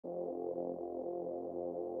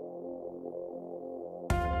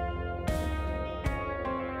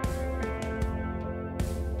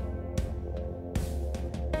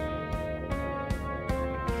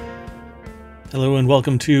Hello and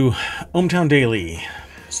welcome to ohmTown Daily,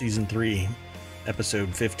 Season 3,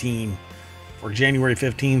 Episode 15, for January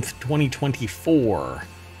 15th, 2024.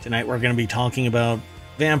 Tonight we're going to be talking about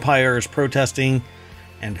vampires protesting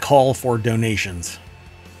and call for donations.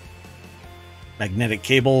 Magnetic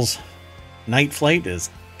cables. Night flight is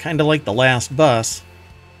kind of like the last bus.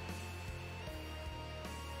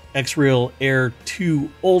 X-Real Air 2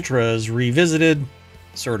 Ultras revisited.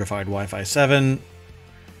 Certified Wi-Fi 7.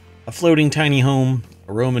 A floating tiny home,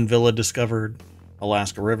 a Roman villa discovered,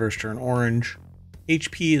 Alaska rivers turn orange,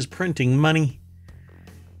 HP is printing money,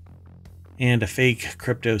 and a fake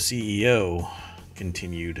crypto CEO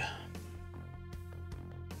continued.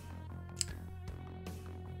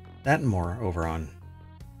 That and more over on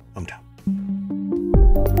ohmTown.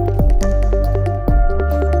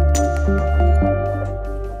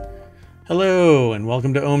 Hello and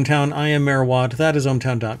welcome to ohmTown. I am Merwad. That is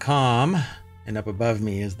ohmTown.com. And up above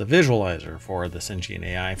me is the visualizer for the sentient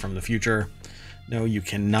AI from the future. No, you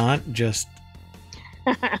cannot just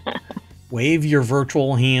wave your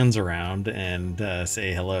virtual hands around and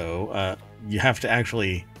say hello. You have to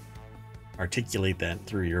actually articulate that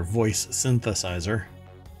through your voice synthesizer.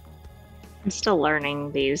 I'm still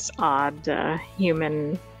learning these odd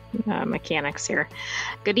human mechanics here.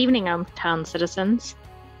 Good evening, ohmTown citizens.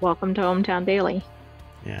 Welcome to ohmTown Daily.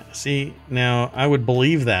 Yeah, see, now I would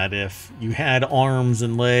believe that if you had arms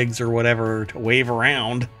and legs or whatever to wave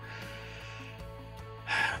around,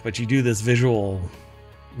 but you do this visual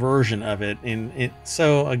version of it.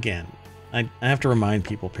 So again, I have to remind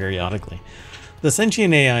people periodically, the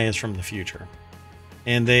sentient AI is from the future,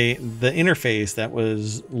 and the interface that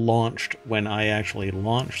was launched when I actually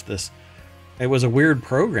launched this, it was a weird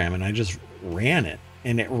program, and I just ran it,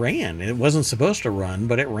 and it ran. It wasn't supposed to run,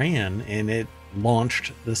 but it ran, and it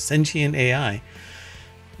launched the sentient AI,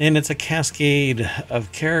 and it's a cascade of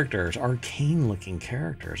characters, arcane looking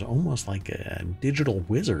characters, almost like a digital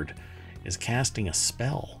wizard is casting a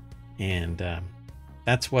spell. And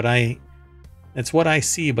that's what I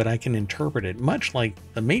see, but I can interpret it much like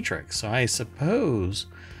the Matrix. So I suppose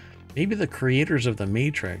maybe the creators of the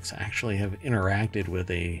Matrix actually have interacted with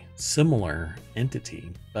a similar entity,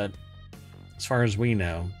 but as far as we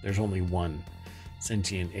know, there's only one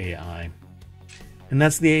sentient AI. And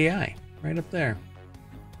that's the AI, right up there.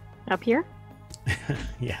 Up here?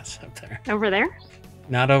 Yes, up there. Over there?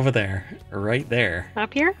 Not over there, right there.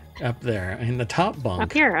 Up here? Up there, in the top bunk.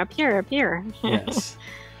 Up here, up here, up here. Yes.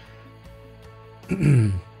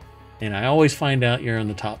 And I always find out you're in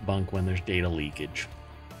the top bunk when there's data leakage.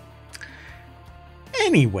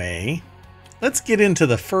 Anyway, let's get into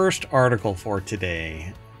the first article for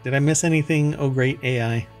today. Did I miss anything, oh great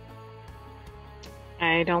AI?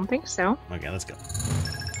 I don't think so. Okay, let's go.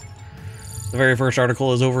 The very first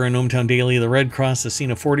article is over in ohmTown Daily. The Red Cross has seen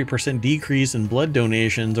a 40% decrease in blood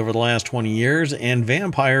donations over the last 20 years, and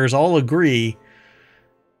vampires all agree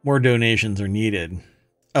more donations are needed.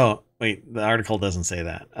 Oh, wait, the article doesn't say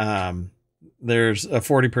that. There's a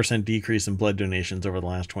 40% decrease in blood donations over the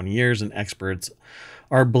last 20 years, and experts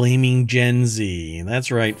are blaming Gen Z. That's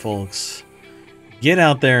right, folks. Get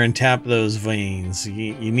out there and tap those veins.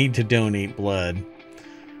 You need to donate blood.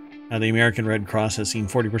 The American Red Cross has seen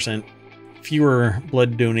 40% fewer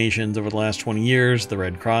blood donations over the last 20 years. The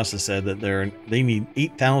Red Cross has said that they need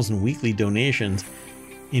 8,000 weekly donations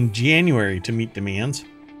in January to meet demands.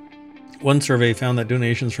 One survey found that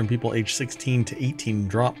donations from people aged 16 to 18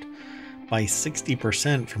 dropped by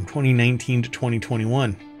 60% from 2019 to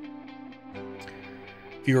 2021.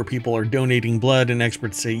 Fewer people are donating blood, and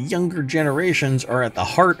experts say younger generations are at the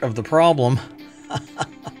heart of the problem.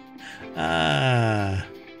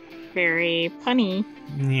 Very punny.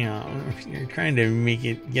 Yeah, you're trying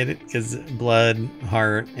to get it, because blood,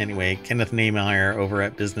 heart. Anyway, Kenneth Nehmeyer over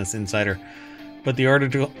at Business Insider. But the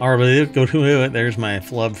article, there's my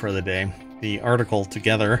flub for the day. The article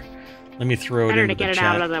together. Let me throw it into the chat. Better to get it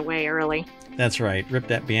out of the way early. That's right. Rip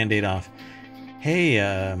that Band-Aid off. Hey,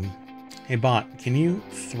 hey bot, can you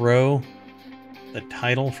throw the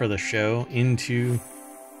title for the show into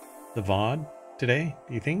the VOD today?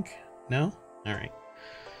 Do you think? No? All right.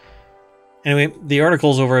 Anyway, the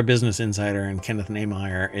article's over at Business Insider, and Kenneth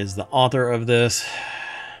Nehmeyer is the author of this.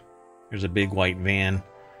 There's a big white van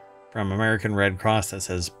from American Red Cross that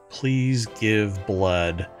says, "Please give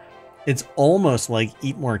blood." It's almost like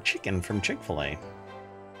Eat More Chicken from Chick-fil-A.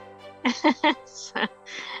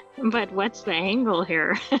 But what's the angle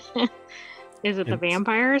here? Is it the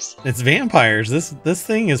vampires? It's vampires. This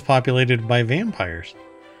thing is populated by vampires.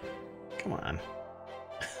 Come on.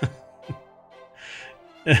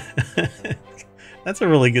 That's a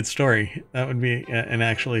really good story. That would be an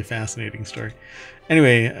actually fascinating story.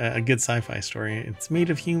 Anyway, a good sci-fi story. It's made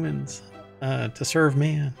of humans to serve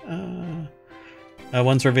man.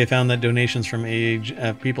 One survey found that donations from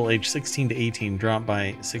people aged 16 to 18 dropped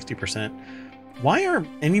by 60%. Why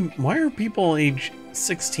are people age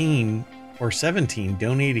 16 or 17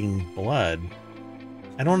 donating blood?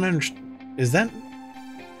 I don't understand. Is that?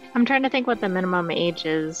 I'm trying to think what the minimum age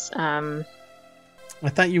is. I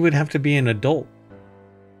thought you would have to be an adult.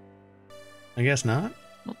 I guess not.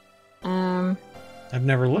 I've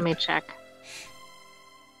never looked. Let me check.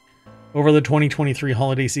 Over the 2023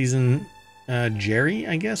 holiday season, Jerry,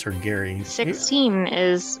 I guess, or Gary? 16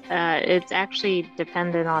 is, it's actually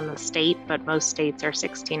dependent on the state, but most states are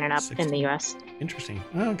 16 and up 16. In the U.S. Interesting.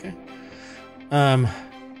 Oh, okay.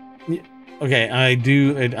 Okay, I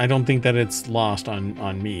don't think that it's lost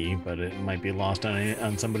on me, but it might be lost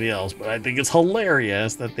on somebody else. But I think it's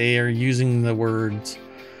hilarious that they are using the words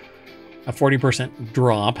a 40%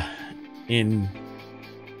 drop in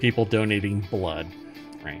people donating blood.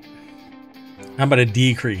 Right. How about a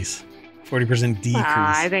decrease? 40% decrease.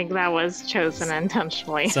 I think that was chosen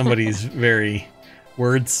intentionally. Somebody's very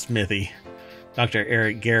wordsmithy. Dr.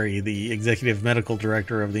 Eric Gary, the executive medical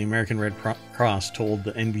director of the American Red Cross, told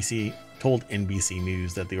NBC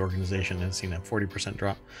News that the organization has seen a 40%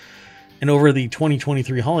 drop. And over the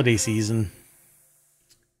 2023 holiday season,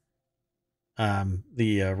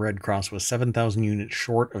 the Red Cross was 7,000 units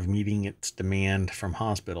short of meeting its demand from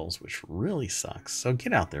hospitals, which really sucks. So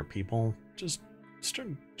get out there, people. Just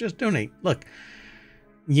donate. Look,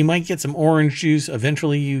 you might get some orange juice.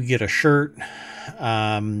 Eventually you get a shirt.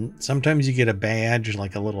 Sometimes you get a badge,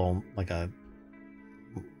 like a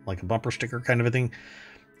bumper sticker kind of a thing.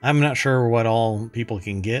 I'm not sure what all people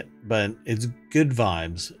can get, but it's good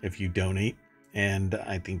vibes if you donate. And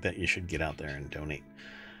I think that you should get out there and donate.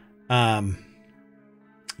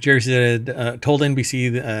 Jerry said, told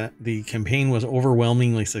NBC the campaign was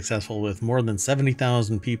overwhelmingly successful, with more than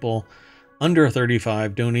 70,000 people under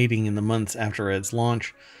 35 donating in the months after its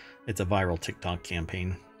launch. It's a viral TikTok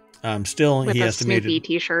campaign. Still, with he a estimated Snoopy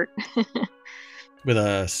t-shirt. with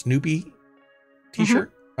a Snoopy t-shirt.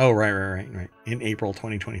 Mm-hmm. Oh, right. In April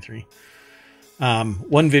 2023.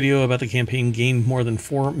 One video about the campaign gained more than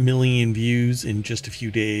 4 million views in just a few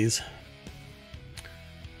days.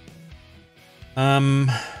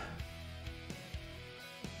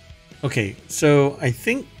 Okay, so I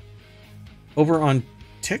think over on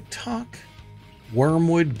TikTok,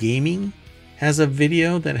 Wormwood Gaming has a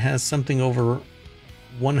video that has something over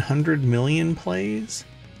 100 million plays.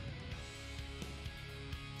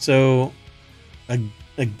 So a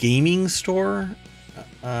gaming store,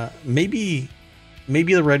 maybe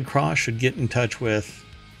the Red Cross should get in touch with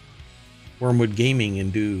Wormwood Gaming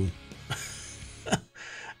and do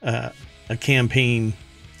a campaign.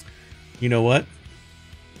 You know what?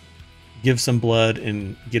 Give some blood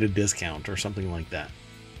and get a discount or something like that.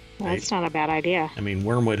 Right? That's not a bad idea. I mean,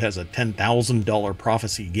 Wormwood has a $10,000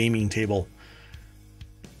 prophecy gaming table.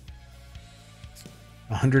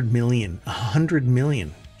 100 million.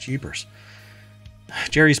 Jeepers.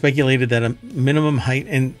 Jerry speculated that a minimum height,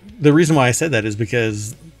 and the reason why I said that is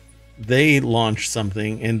because they launched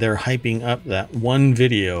something and they're hyping up that one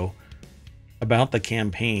video about the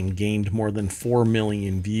campaign gained more than 4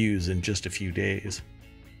 million views in just a few days.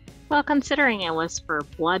 Well, considering it was for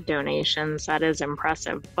blood donations, that is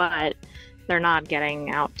impressive, but they're not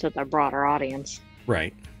getting out to the broader audience.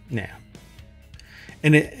 Right. Yeah.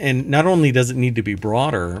 And not only does it need to be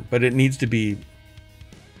broader, but it needs to be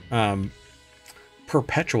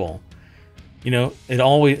perpetual. You know,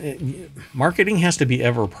 marketing has to be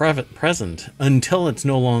ever present until it's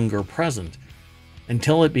no longer present.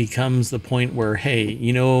 Until it becomes the point where, hey,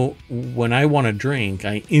 you know, when I want to drink,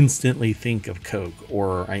 I instantly think of Coke,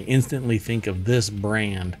 or I instantly think of this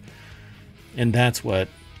brand. And that's what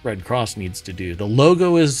Red Cross needs to do. The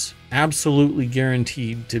logo is absolutely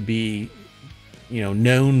guaranteed to be, you know,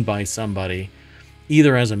 known by somebody,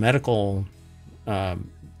 either as a medical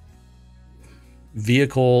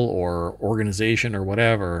vehicle or organization or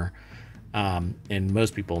whatever. And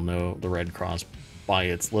most people know the Red Cross by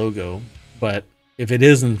its logo. But if it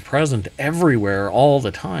isn't present everywhere all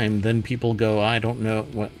the time, then people go, I don't know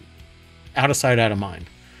what, out of sight, out of mind.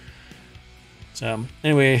 So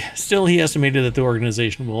anyway, still he estimated that the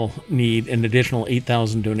organization will need an additional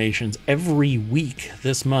 8,000 donations every week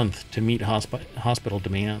this month to meet hospital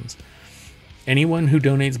demands. Anyone who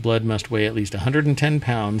donates blood must weigh at least 110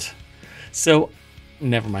 pounds. So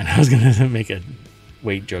never mind. I was going to make a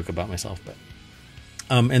weight joke about myself, but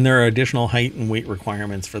and there are additional height and weight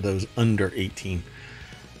requirements for those under 18.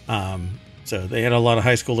 So they had a lot of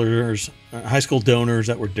high school donors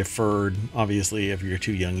that were deferred. Obviously, if you're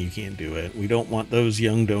too young, you can't do it. We don't want those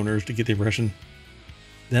young donors to get the impression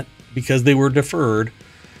that because they were deferred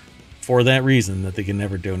for that reason that they can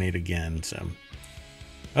never donate again. So,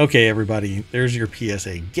 okay, everybody, there's your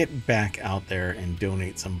PSA. Get back out there and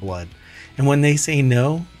donate some blood. And when they say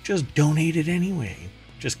no, just donate it anyway.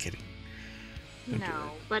 Just kidding.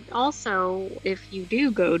 No, but also if you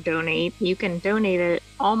do go donate, you can donate it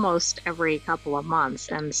almost every couple of months.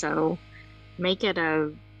 And so make it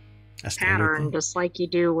a pattern, thing. just like you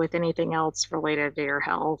do with anything else related to your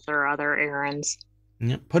health or other errands.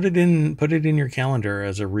 Yeah, put it in your calendar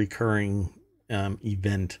as a recurring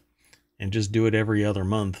event, and just do it every other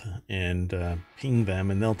month and ping them,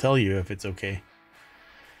 and they'll tell you if it's okay.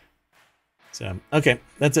 So, okay,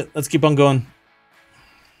 that's it. Let's keep on going.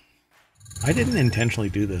 I didn't intentionally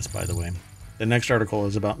do this, by the way. The next article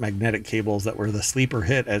is about magnetic cables that were the sleeper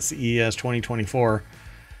hit at CES 2024.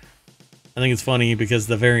 I think it's funny because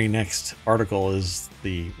the very next article is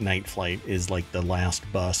the night flight is like the last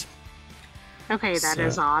bus. Okay, that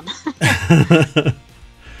is odd.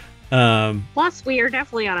 Plus, we are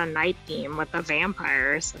definitely on a night theme with the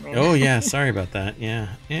vampires. I mean. Oh, yeah, sorry about that. Yeah,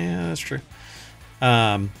 that's true.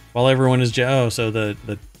 While everyone is... so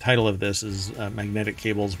the title of this is Magnetic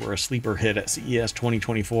Cables Were a Sleeper Hit at CES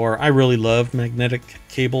 2024. I really loved magnetic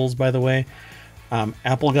cables, by the way.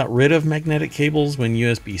 Apple got rid of magnetic cables when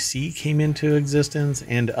USB-C came into existence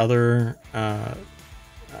and other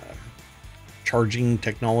charging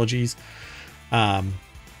technologies.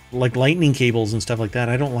 Like lightning cables and stuff like that.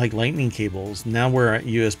 I don't like lightning cables. Now we're at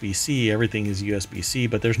USB-C. Everything is USB-C,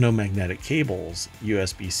 but there's no magnetic cables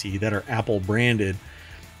USB-C that are Apple branded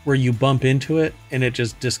where you bump into it and it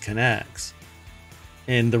just disconnects.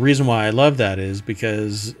 And the reason why I love that is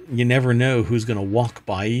because you never know who's going to walk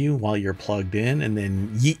by you while you're plugged in and then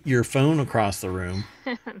yeet your phone across the room.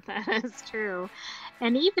 That is true.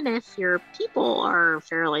 And even if your people are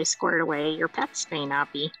fairly squared away, your pets may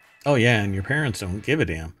not be. Oh, yeah, and your parents don't give a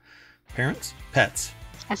damn. Parents? Pets.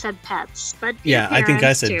 I said pets, but yeah, I think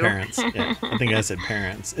I said too. Parents. Yeah, I think I said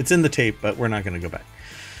parents. It's in the tape, but we're not going to go back.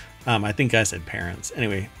 I think I said parents.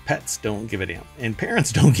 Anyway, pets don't give a damn, and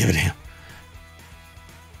parents don't give a damn.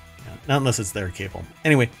 Not unless it's their cable.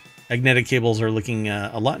 Anyway, magnetic cables are looking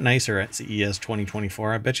a lot nicer at CES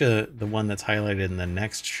 2024. I bet you the one that's highlighted in the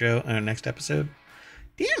next next episode.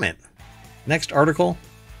 Damn it! Next article.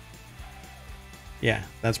 Yeah,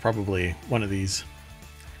 that's probably one of these.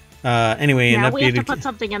 Anyway, yeah, an updated... we have to put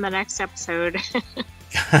something in the next episode.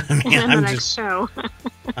 Man, in the next show.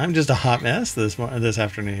 I'm just a hot mess this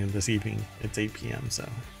evening. It's 8 p.m. So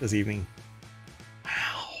this evening.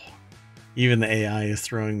 Wow. Even the AI is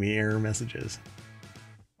throwing me error messages.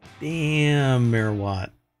 Damn,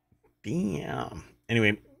 Merawatt. Damn.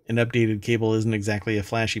 Anyway, an updated cable isn't exactly a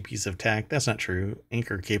flashy piece of tech. That's not true.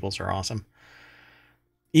 Anchor cables are awesome.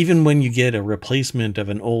 Even when you get a replacement of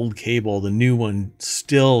an old cable, the new one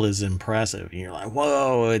still is impressive. And you're like,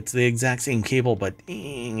 whoa, it's the exact same cable, but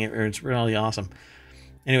dang, it's really awesome.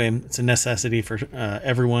 Anyway, it's a necessity for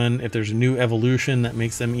everyone. If there's a new evolution that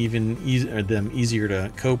makes them easier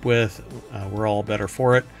to cope with, we're all better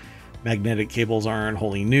for it. Magnetic cables aren't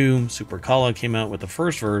wholly new. Supercala came out with the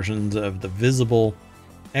first versions of the visible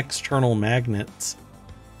external magnets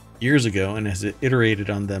years ago and has iterated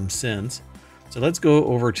on them since. So let's go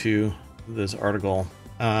over to this article.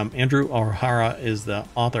 Andrew O'Hara is the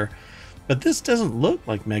author, but this doesn't look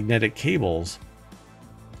like magnetic cables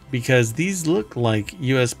because these look like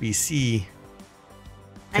USB-C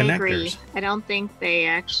connectors. I agree. I don't think they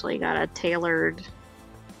actually got a tailored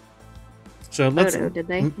photo, did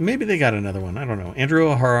they? Maybe they got another one. I don't know. Andrew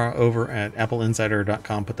O'Hara over at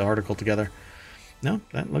appleinsider.com put the article together. No,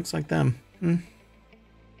 that looks like them.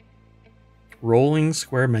 Rolling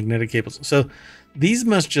square magnetic cables. So these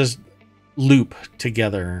must just loop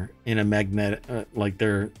together in a magnetic, like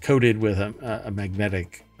they're coated with a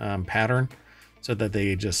magnetic pattern so that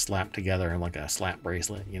they just slap together like a slap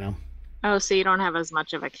bracelet, you know? Oh, so you don't have as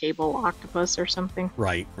much of a cable octopus or something?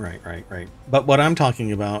 Right. But what I'm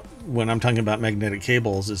talking about when I'm talking about magnetic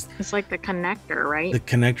cables is... It's like the connector, right? The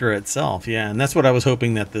connector itself, yeah. And that's what I was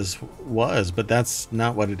hoping that this was, but that's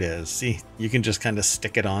not what it is. See, you can just kind of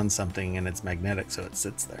stick it on something and it's magnetic, so it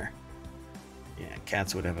sits there. Yeah,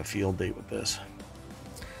 cats would have a field day with this.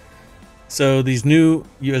 So these new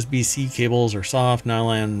USB-C cables are soft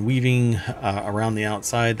nylon weaving around the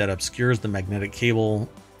outside that obscures the magnetic cable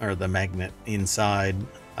or the magnet inside.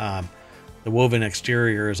 The woven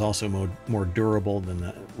exterior is also more durable than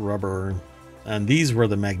the rubber. And these were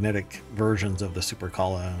the magnetic versions of the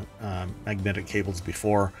Supercala magnetic cables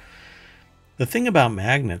before. The thing about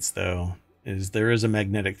magnets, though, is there is a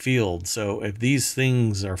magnetic field. So if these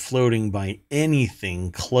things are floating by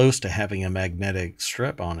anything close to having a magnetic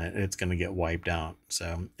strip on it, it's going to get wiped out.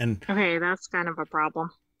 So, and Okay, that's kind of a problem.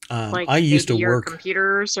 Like I used maybe to your work,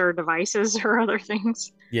 computers or devices or other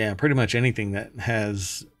things. yeah, pretty much anything that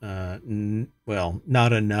has, well,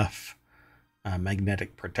 not enough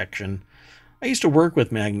magnetic protection. I used to work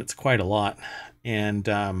with magnets quite a lot, and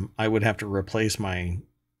I would have to replace my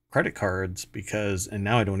credit cards and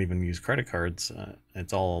now I don't even use credit cards.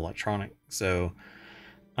 It's all electronic. So,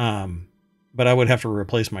 but I would have to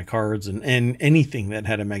replace my cards and anything that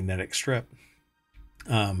had a magnetic strip.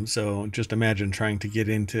 So just imagine trying to get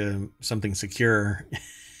into something secure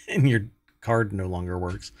and your card no longer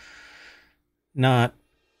works. Not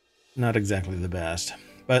exactly the best.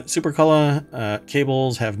 But SuperColor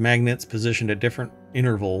cables have magnets positioned at different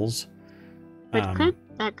intervals.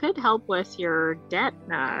 That could help with your debt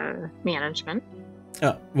management.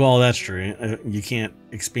 Well, that's true. You can't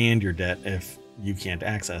expand your debt if you can't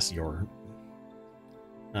access your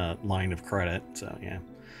line of credit. So yeah,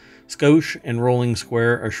 Scosche and Rolling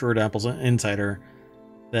Square assured Apple's Insider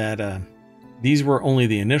that these were only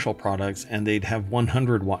the initial products, and they'd have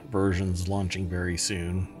 100-watt versions launching very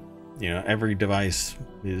soon. You know, every device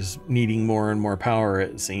is needing more and more power,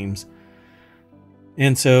 it seems.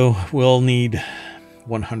 And so we'll need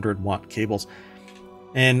 100-watt cables.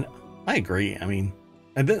 And I agree. I mean,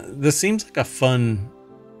 this seems like a fun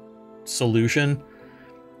solution,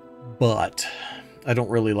 but I don't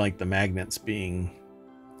really like the magnets being,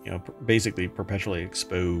 you know, basically perpetually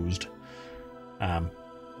exposed. But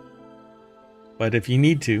if you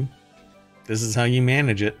need to, this is how you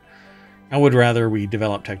manage it. I would rather we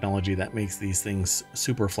develop technology that makes these things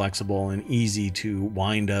super flexible and easy to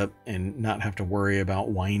wind up and not have to worry about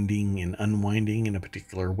winding and unwinding in a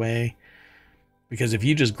particular way. Because if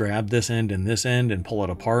you just grab this end and pull it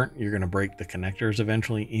apart, you're going to break the connectors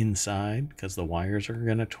eventually inside because the wires are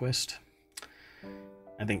going to twist.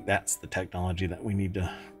 I think that's the technology that we need to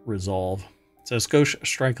resolve. So Scosche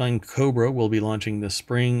StrikeLine Cobra will be launching this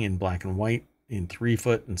spring in black and white in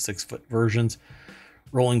 3-foot and 6-foot versions.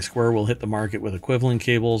 Rolling Square will hit the market with equivalent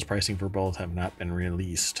cables. Pricing for both have not been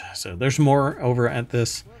released. So there's more over at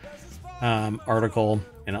this article,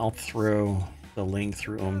 and I'll throw the link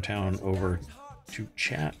through ohmTown over to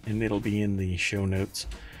chat, and it'll be in the show notes.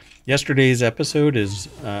 Yesterday's episode is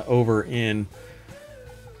over in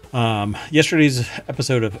yesterday's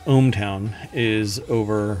episode of ohmTown is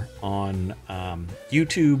over on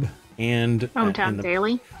YouTube and ohmTown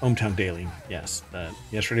Daily. ohmTown Daily, yes.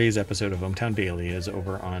 Yesterday's episode of ohmTown Daily is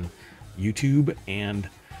over on YouTube and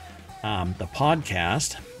the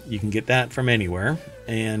podcast. You can get that from anywhere.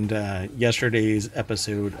 And yesterday's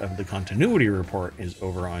episode of the Continuity Report is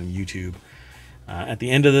over on YouTube. At the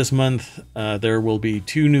end of this month, there will be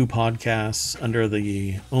 2 new podcasts under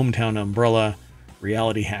the ohmTown umbrella: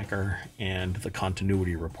 Reality Hacker and the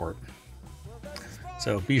Continuity Report.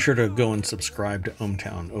 So be sure to go and subscribe to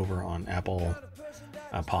ohmTown over on Apple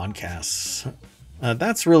Podcasts.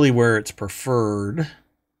 That's really where it's preferred.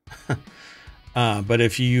 But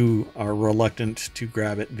if you are reluctant to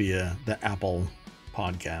grab it via the Apple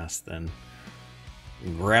Podcast, then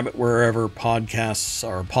grab it wherever podcasts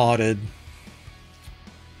are podded.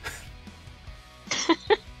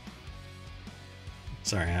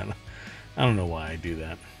 Sorry, I don't know why I do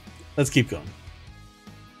that. Let's keep going.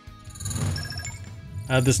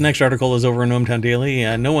 This next article is over in ohmTown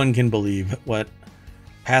Daily. No one can believe what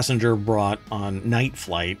passenger brought on night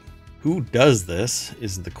flight. Who does this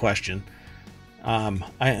is the question.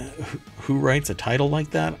 Who writes a title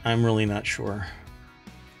like that? I'm really not sure.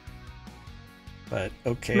 But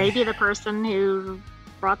okay. Maybe the person who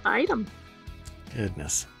brought the item.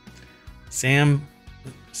 Goodness. Sam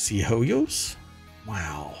Cihoyos?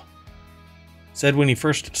 Wow. Said when he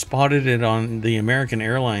first spotted it on the American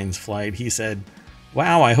Airlines flight, he said,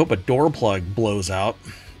 "Wow, I hope a door plug blows out."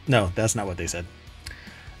 No, that's not what they said.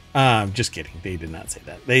 Just kidding. They did not say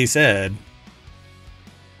that. They said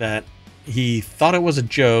that he thought it was a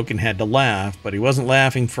joke and had to laugh, but he wasn't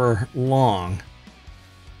laughing for long.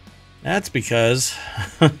 That's because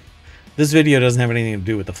this video doesn't have anything to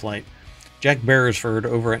do with the flight. Jack Beresford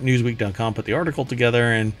over at Newsweek.com put the article together,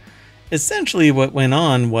 and essentially what went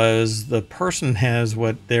on was the person has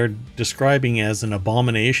what they're describing as an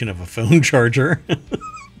abomination of a phone charger.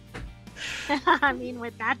 I mean,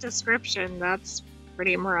 with that description, that's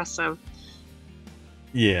pretty impressive.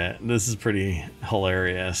 Yeah, this is pretty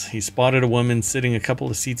hilarious. He spotted a woman sitting a couple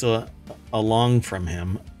of seats along from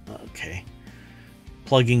him. Okay.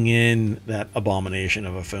 Plugging in that abomination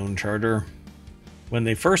of a phone charger. When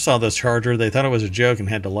they first saw this charger, they thought it was a joke and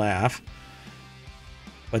had to laugh.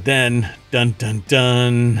 But then, dun dun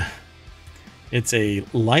dun, it's a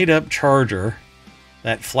light up charger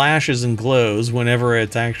that flashes and glows whenever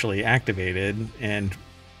it's actually activated and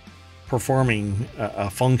performing a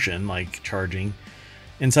function like charging.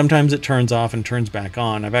 And sometimes it turns off and turns back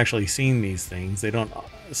on. I've actually seen these things. They don't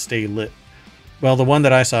stay lit. Well, the one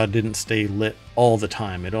that I saw didn't stay lit all the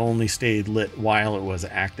time. It only stayed lit while it was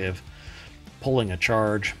active, pulling a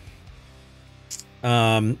charge.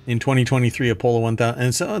 In 2023, Apollo 1000,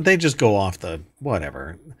 and so they just go off the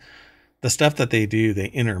whatever. The stuff that they do, they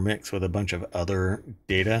intermix with a bunch of other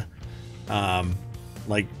data,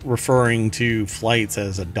 like referring to flights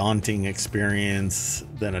as a daunting experience,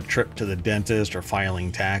 then a trip to the dentist or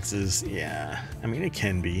filing taxes. Yeah, I mean, it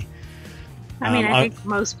can be. I mean, I think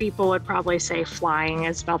most people would probably say flying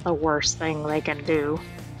is about the worst thing they can do.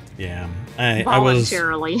 Yeah,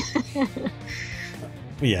 voluntarily.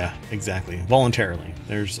 Yeah, exactly. Voluntarily.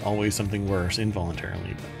 There's always something worse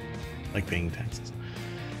involuntarily, but like paying taxes.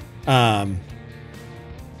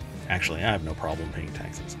 Actually, I have no problem paying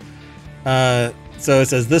taxes. So it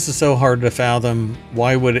says, this is so hard to fathom.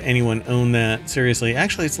 Why would anyone own that? Seriously,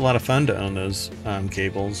 actually, it's a lot of fun to own those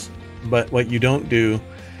cables. But what you don't do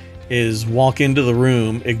is walk into the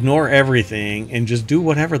room, ignore everything, and just do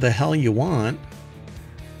whatever the hell you want.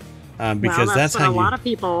 Because well, that's what how a lot of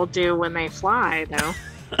people do when they fly, though.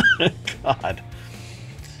 God.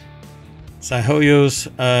 Sahoyos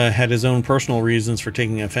had his own personal reasons for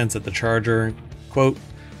taking offense at the charger. Quote,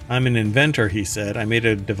 I'm an inventor, he said. I made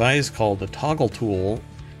a device called a toggle tool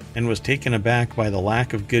and was taken aback by the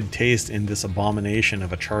lack of good taste in this abomination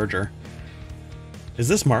of a charger. Is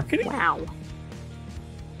this marketing? Wow.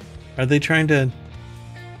 Are they trying to...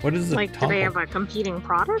 What is it? Like, do they have a competing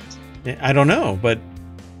product? I don't know, but...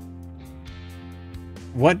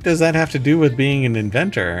 What does that have to do with being an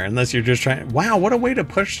inventor? Unless you're just trying... Wow, what a way to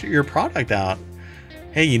push your product out.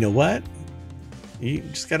 Hey, you know what? You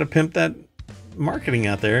just got to pimp that marketing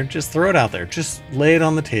out there. Just throw it out there. Just lay it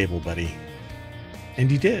on the table, buddy.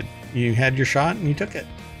 And you did. You had your shot and you took it.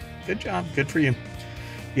 Good job. Good for you.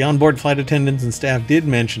 The onboard flight attendants and staff did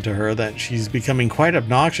mention to her that she's becoming quite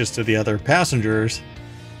obnoxious to the other passengers.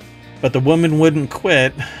 But the woman wouldn't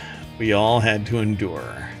quit. We all had to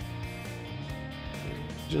endure.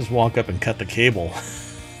 Just walk up and cut the cable.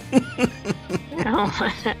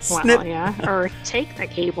 Oh, well, yeah. Or take the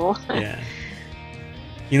cable. Yeah.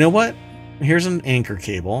 You know what? Here's an anchor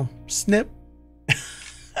cable. Snip.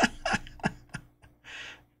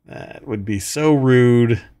 That would be so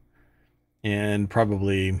rude and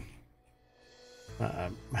probably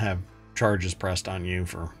have charges pressed on you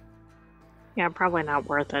for... Yeah, probably not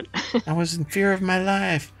worth it. I was in fear of my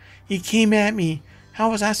life. He came at me. How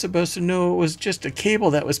was I supposed to know it was just a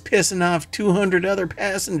cable that was pissing off 200 other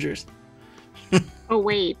passengers? Oh,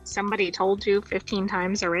 wait. Somebody told you 15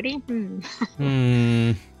 times already?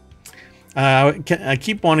 I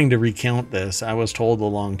keep wanting to recount this. I was told a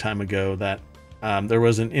long time ago that there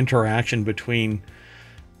was an interaction between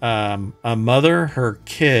a mother, her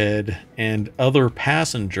kid, and other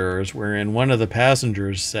passengers, wherein one of the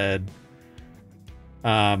passengers said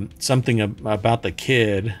something about the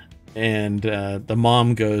kid. And the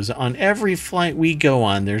mom goes, on every flight we go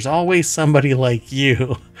on, there's always somebody like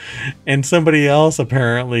you. And somebody else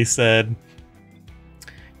apparently said,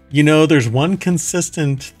 you know, there's one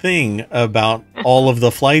consistent thing about all of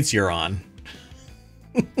the flights you're on.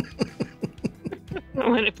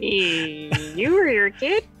 Would it be you or your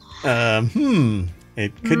kid?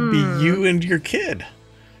 It could be you and your kid.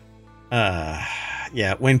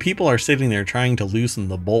 Yeah, when people are sitting there trying to loosen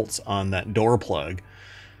the bolts on that door plug,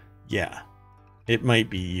 yeah, it might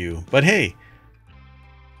be you. But hey,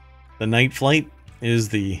 the night flight is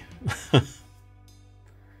the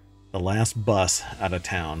the last bus out of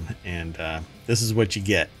town, and this is what you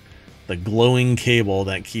get. The glowing cable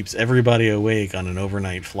that keeps everybody awake on an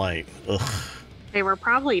overnight flight. Ugh. They were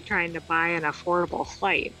probably trying to buy an affordable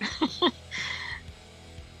flight.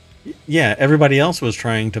 Yeah, everybody else was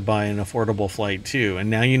trying to buy an affordable flight too,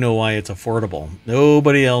 and now you know why it's affordable.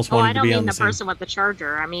 Nobody else wanted to be on the same... I don't mean the person with the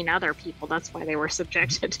charger. I mean other people. That's why they were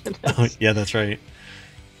subjected to this. Oh, yeah, that's right.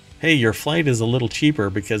 Hey, your flight is a little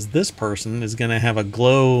cheaper because this person is going to have a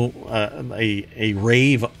glow, a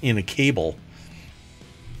rave in a cable.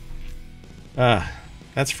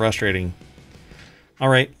 That's frustrating. All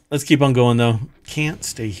right, let's keep on going though. Can't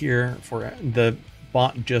stay here for the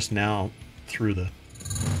bot just now through the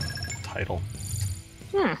title.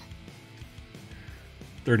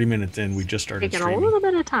 30 minutes in, we just started taking streaming. A little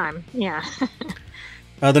bit of time. Yeah.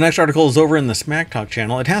 The next article is over in the Smack Talk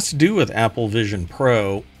channel. It has to do with Apple Vision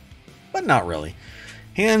Pro, but not really.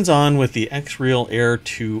 hands-on with the X-Real Air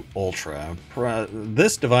 2 Ultra.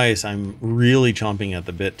 This device I'm really chomping at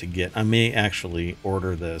the bit to get. I may actually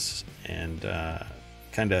order this and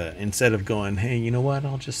kind of, instead of going, hey, you know what,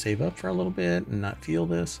 I'll just save up for a little bit and not feel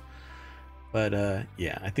this. But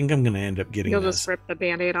yeah, I think I'm going to end up getting You'll this. just rip the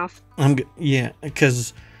Band-Aid off. Yeah,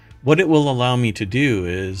 because what it will allow me to do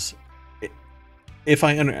is, if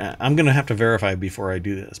I'm going to have to verify before I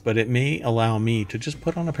do this, but it may allow me to just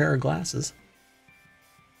put on a pair of glasses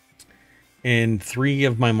and 3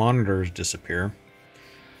 of my monitors disappear.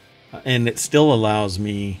 And it still allows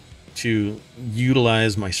me to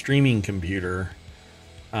utilize my streaming computer.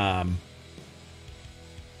 And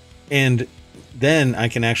then I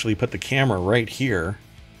can actually put the camera right here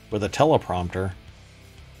with a teleprompter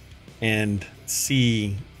and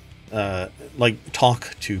see, like,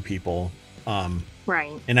 talk to people.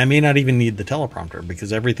 Right. And I may not even need the teleprompter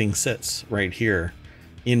because everything sits right here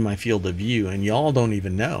in my field of view, and y'all don't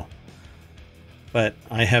even know. But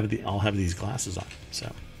I'll have these glasses on,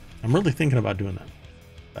 so I'm really thinking about doing that.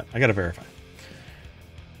 But I gotta verify.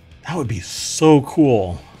 That would be so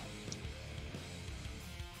cool.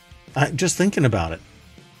 Just thinking about it.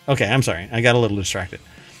 Okay, I'm sorry. I got a little distracted.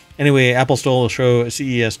 Anyway, Apple stole the show at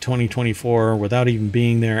CES 2024 without even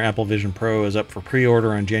being there. Apple Vision Pro is up for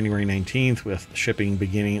pre-order on January 19th, with shipping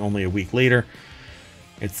beginning only a week later.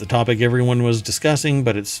 It's the topic everyone was discussing,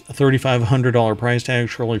 but it's a $3,500 price tag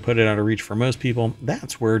surely put it out of reach for most people.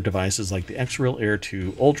 That's where devices like the X-Real Air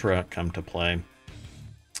 2 Ultra come to play.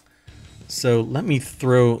 So let me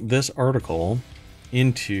throw this article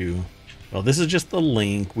into, well, this is just the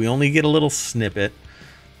link. We only get a little snippet.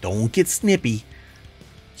 Don't get snippy.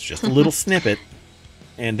 It's just a little snippet.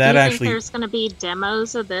 And that Do you think there's going to be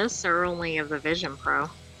demos of this or only of the Vision Pro?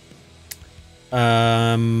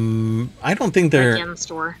 I don't think they're like in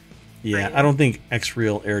store. Yeah, right? I don't think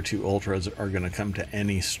X-Real Air 2 Ultras are going to come to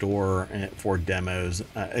any store for demos.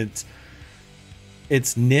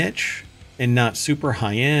 It's niche and not super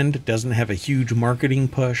high end. It doesn't have a huge marketing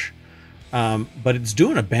push, but it's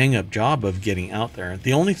doing a bang up job of getting out there.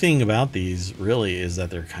 The only thing about these really is that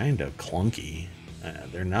they're kind of clunky.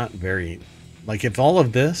 They're not very, like, if all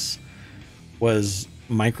of this was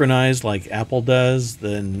micronized like Apple does,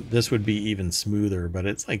 then this would be even smoother, but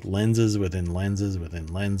it's like lenses within lenses within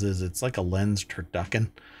lenses. It's like a lens turducken.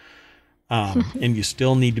 And you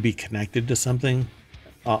still need to be connected to something.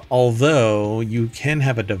 Although you can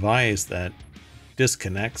have a device that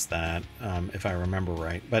disconnects that, if I remember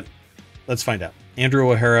right. But let's find out.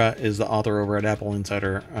 Andrew O'Hara is the author over at Apple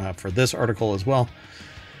Insider for this article as well.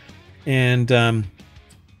 And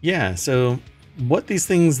yeah, so what these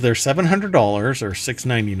things, they're $700 or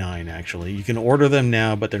 $699 actually. You can order them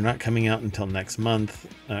now, but they're not coming out until next month.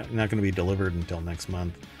 Not going to be delivered until next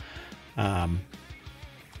month.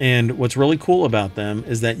 And what's really cool about them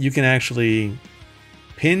is that you can actually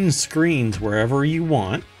pin screens wherever you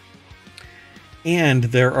want. And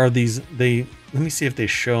there are these, let me see if they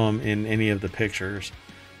show them in any of the pictures.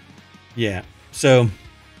 Yeah. So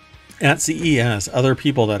at CES, other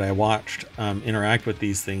people that I watched interact with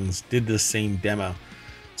these things did the same demo.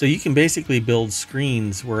 So you can basically build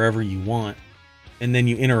screens wherever you want, and then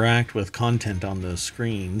you interact with content on those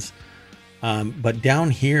screens. But down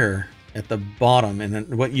here at the bottom,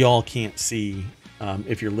 and what y'all can't see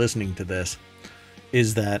if you're listening to this,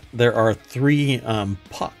 is that there are 3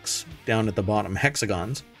 pucks down at the bottom,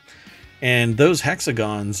 hexagons. And those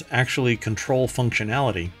hexagons actually control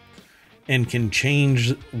functionality and can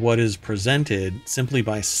change what is presented simply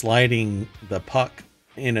by sliding the puck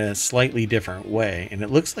in a slightly different way. And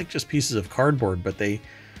it looks like just pieces of cardboard, but they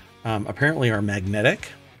apparently are magnetic.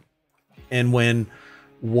 And when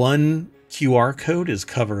one QR code is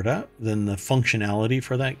covered up, then the functionality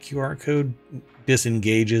for that QR code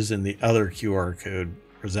disengages and the other QR code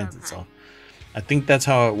presents itself. I think that's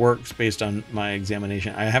how it works based on my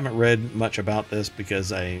examination. I haven't read much about this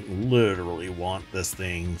because I literally want this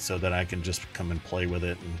thing so that I can just come and play with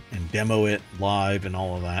it and demo it live and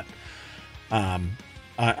all of that.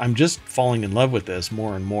 I'm just falling in love with this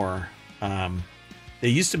more and more. They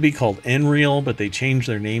used to be called Nreal, but they changed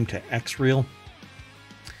their name to X-Real.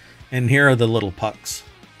 And here are the little pucks.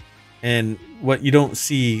 And what you don't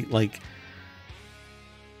see, like,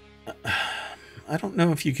 I don't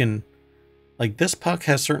know if you can, like, this puck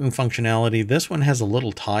has certain functionality. This one has a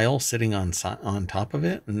little tile sitting on top of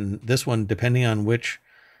it. And this one, depending on which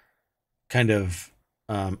kind of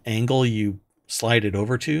angle you slide it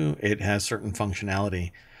over to, it has certain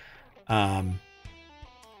functionality.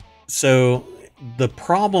 So the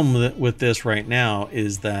problem with this right now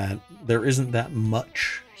is that there isn't that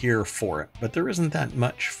much here for it, but there isn't that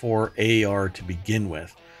much for AR to begin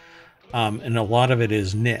with. And a lot of it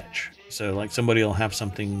is niche. So like somebody will have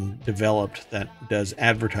something developed that does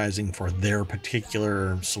advertising for their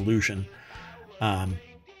particular solution.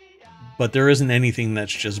 But there isn't anything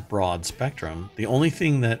that's just broad spectrum. The only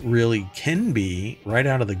thing that really can be right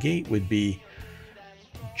out of the gate would be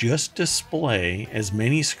just display as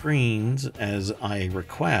many screens as I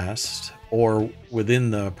request or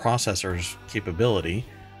within the processor's capability.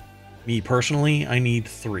 Me personally, I need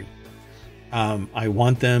 3. I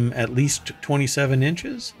want them at least 27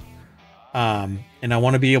 inches. And I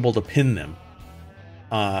want to be able to pin them.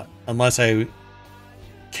 Unless I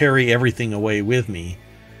carry everything away with me.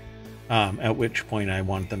 At which point I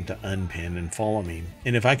want them to unpin and follow me.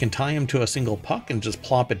 And if I can tie them to a single puck and just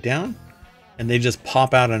plop it down, and they just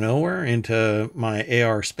pop out of nowhere into my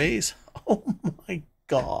AR space, oh my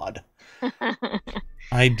god.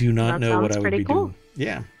 I do not know what I would be doing.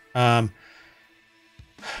 Yeah.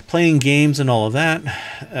 Playing games and all of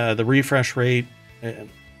that, the refresh rate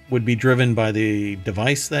would be driven by the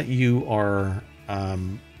device that you are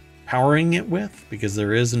powering it with, because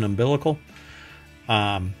there is an umbilical.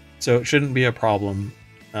 So it shouldn't be a problem.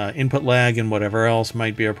 Input lag and whatever else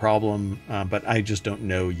might be a problem, but I just don't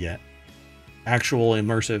know yet. Actual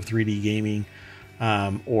immersive 3D gaming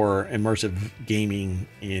or immersive gaming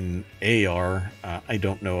in AR, I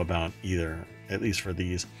don't know about either, at least for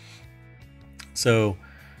these. So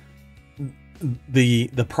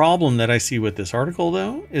the problem that I see with this article,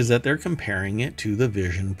 though, is that they're comparing it to the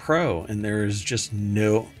Vision Pro, and there's just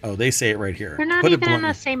no... Oh, they say it right here. They're not even in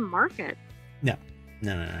the same market. No.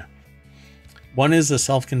 One is a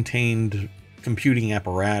self-contained computing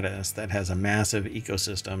apparatus that has a massive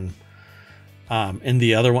ecosystem, and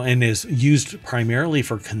the other one is used primarily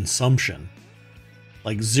for consumption.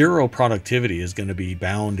 Like zero productivity is going to be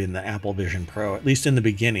bound in the Apple Vision Pro, at least in the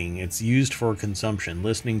beginning. It's used for consumption,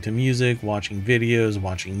 listening to music, watching videos,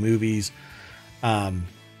 watching movies,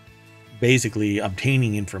 basically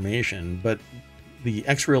obtaining information. But the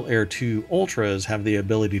X-Real Air 2 Ultras have the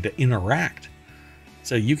ability to interact.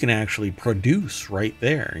 So you can actually produce right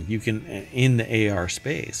there. You can in the AR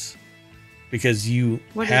space, because you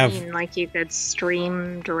what have... do you mean, like you could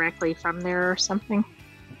stream directly from there or something?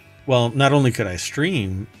 Well, not only could I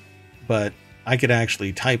stream, but I could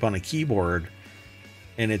actually type on a keyboard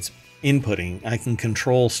and it's inputting. I can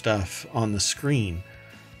control stuff on the screen.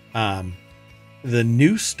 The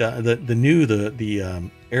new stuff,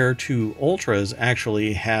 the Air 2 Ultras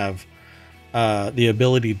actually have the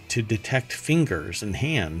ability to detect fingers and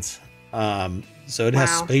hands. So it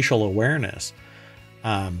has spatial awareness,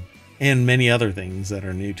 and many other things that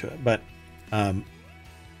are new to it. But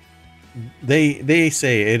they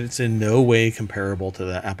say it's in no way comparable to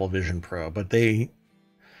the Apple Vision Pro, but they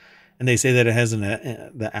say that it has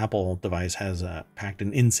the Apple device has packed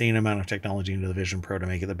an insane amount of technology into the Vision Pro to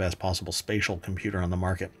make it the best possible spatial computer on the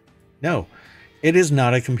market. No, it is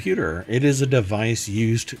not a computer. It is a device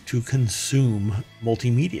used to consume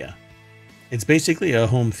multimedia. It's basically a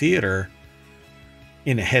home theater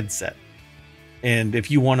in a headset. And if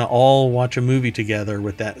you want to all watch a movie together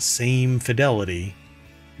with that same fidelity,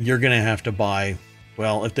 you're going to have to buy,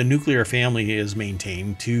 well, if the nuclear family is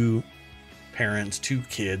maintained, 2 parents, 2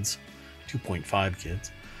 kids, 2.5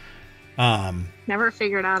 kids. Never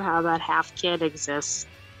figured out how that half kid exists.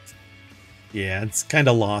 Yeah, it's kind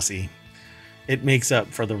of lossy. It makes up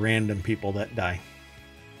for the random people that die.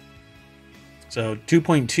 So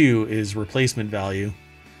 2.2 is replacement value.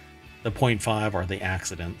 The 0.5 are the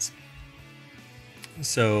accidents.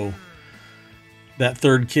 So that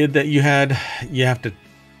third kid that you had, you have to...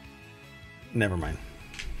 Never mind.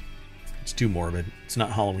 It's too morbid. It's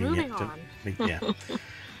not Halloween Moving yet. Yeah.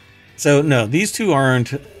 So no, these two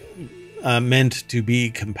aren't meant to be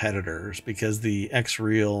competitors, because the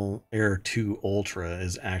X-Real Air 2 Ultra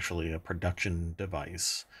is actually a production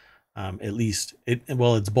device. At least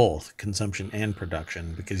it's both consumption and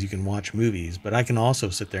production, because you can watch movies, but I can also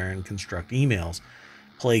sit there and construct emails,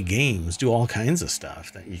 play games, do all kinds of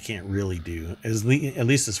stuff that you can't really do, at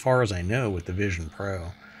least as far as I know with the Vision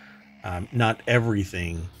Pro. Not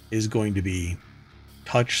everything is going to be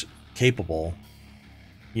touch capable.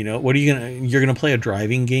 You know, what are you're gonna play a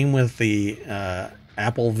driving game with the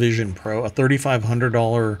Apple Vision Pro, a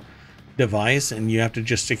 $3,500 device, and you have to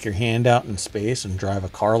just stick your hand out in space and drive a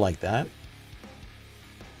car like that?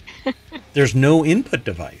 There's no input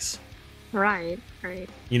device. Right.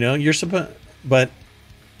 You know, but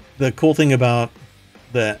the cool thing about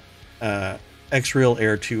the X-Real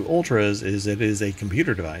Air 2 Ultras is it is a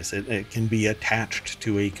computer device. It can be attached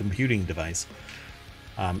to a computing device.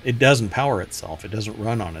 It doesn't power itself. It doesn't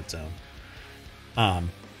run on its own.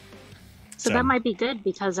 So that might be good,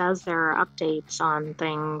 because as there are updates on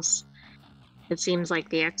things, it seems like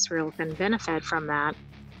the X-Reel can benefit from that.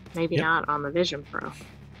 Maybe Yep. not on the Vision Pro.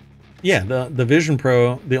 Yeah, the Vision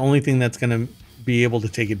Pro, the only thing that's going to be able to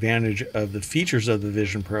take advantage of the features of the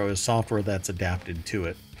Vision Pro is software that's adapted to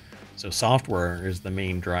it. So software is the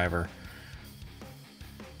main driver.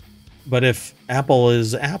 But if Apple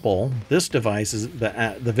is Apple, this device is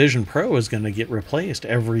the Vision Pro is going to get replaced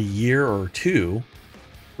every year or two,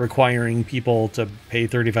 requiring people to pay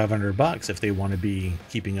 $3,500 if they want to be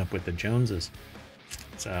keeping up with the Joneses.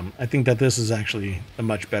 So I think that this is actually a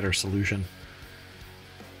much better solution.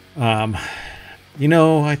 You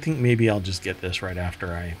know, I think maybe I'll just get this right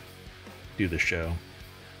after I do the show.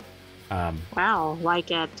 Wow,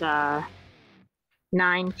 like at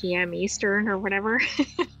 9 p.m. Eastern or whatever.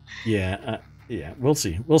 Yeah, we'll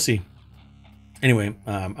see. We'll see. Anyway,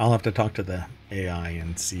 I'll have to talk to the AI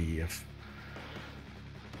and see if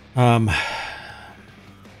the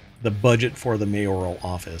budget for the mayoral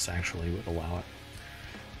office actually would allow it.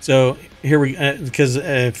 So here we, because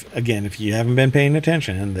if you haven't been paying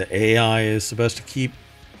attention, the AI is supposed to keep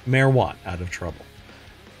Mayor Watt out of trouble.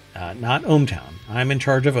 Not ohmTown. I'm in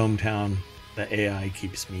charge of ohmTown. The AI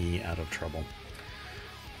keeps me out of trouble.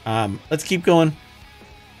 Let's keep going.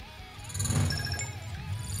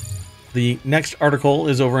 The next article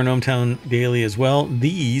is over in ohmTown Daily as well.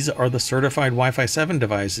 These are the certified Wi-Fi 7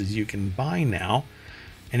 devices you can buy now.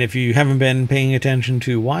 And if you haven't been paying attention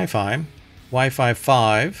to Wi-Fi, Wi-Fi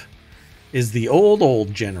 5 is the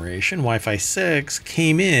old generation. Wi-Fi 6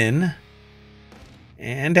 came in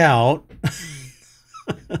and out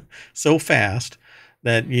so fast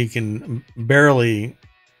that you can barely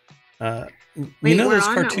Wait, you know we're those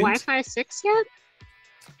on cartoons? Wi-Fi 6 yet?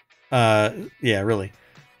 Yeah, really.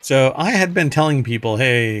 So I had been telling people,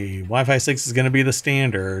 hey, Wi-Fi 6 is going to be the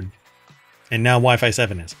standard, and now Wi-Fi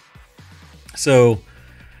 7 is. So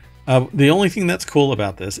the only thing that's cool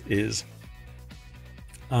about this is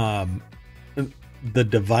the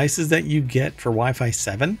devices that you get for Wi-Fi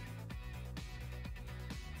 7,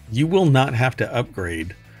 you will not have to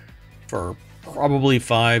upgrade for probably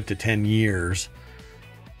 5 to 10 years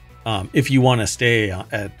if you want to stay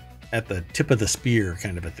at the tip of the spear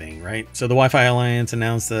kind of a thing, right? So the Wi-Fi Alliance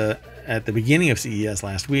announced at the beginning of CES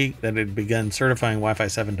last week that it had begun certifying Wi-Fi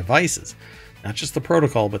 7 devices, not just the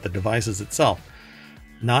protocol, but the devices itself.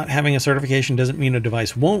 Not having a certification doesn't mean a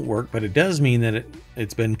device won't work, but it does mean that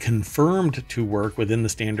it's been confirmed to work within the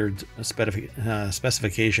standard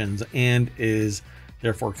specifications and is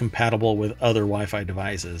therefore compatible with other Wi-Fi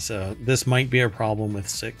devices. So this might be a problem with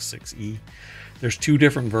 6E. There's two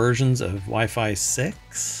different versions of Wi-Fi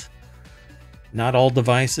 6. Not all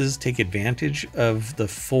devices take advantage of the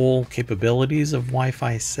full capabilities of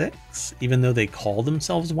Wi-Fi 6, even though they call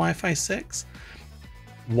themselves Wi-Fi 6.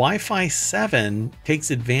 Wi-Fi 7 takes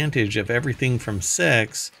advantage of everything from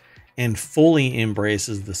 6 and fully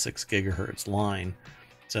embraces the 6 gigahertz line.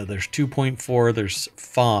 So there's 2.4, there's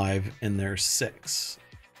 5, and there's 6.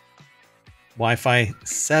 Wi-Fi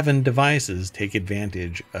 7 devices take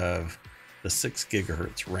advantage of the 6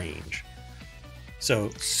 gigahertz range. So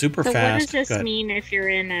super So fast. what does this mean if you're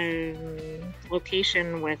in a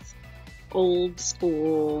location with old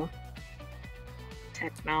school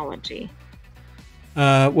technology?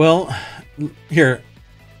 Well, here,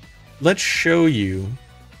 let's show you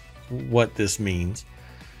what this means.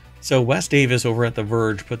 So Wes Davis over at The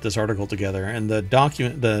Verge put this article together, and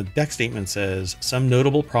the deck statement says some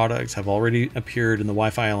notable products have already appeared in the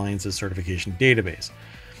Wi-Fi Alliance's certification database.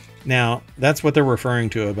 Now, that's what they're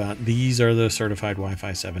referring to about these are the certified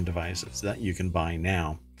Wi-Fi 7 devices that you can buy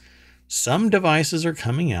now. Some devices are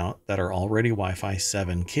coming out that are already Wi-Fi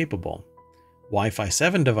 7 capable. Wi-Fi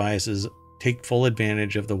 7 devices take full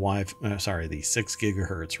advantage of the 6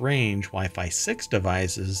 gigahertz range. Wi-Fi 6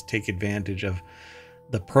 devices take advantage of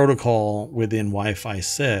the protocol within Wi-Fi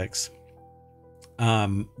 6,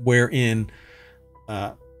 wherein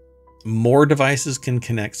more devices can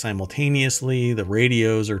connect simultaneously. The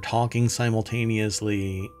radios are talking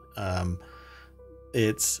simultaneously.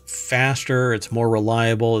 It's faster, it's more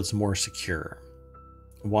reliable, it's more secure.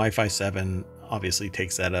 Wi-Fi 7 obviously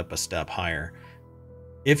takes that up a step higher.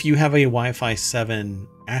 If you have a Wi-Fi 7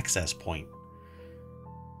 access point,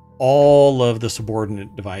 all of the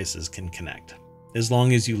subordinate devices can connect, as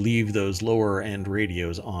long as you leave those lower end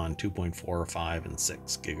radios on 2.4, 5, and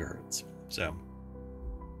 6 gigahertz.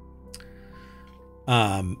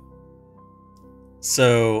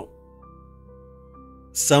 So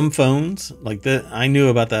some phones like I knew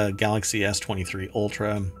about the Galaxy S23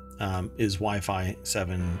 Ultra is Wi-Fi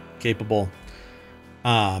 7 capable.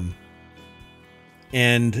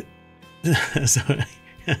 And so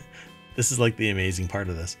this is like the amazing part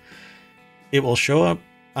of this. It will show up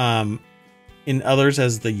In others,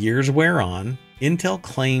 as the years wear on, Intel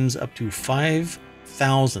claims up to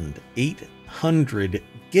 5,800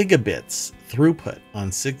 gigabits throughput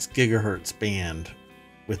on 6 gigahertz band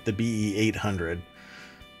with the BE800,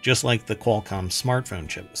 just like the Qualcomm smartphone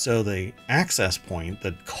chip. So the access point,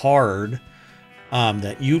 the card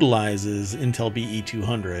that utilizes Intel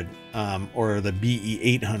BE200 or the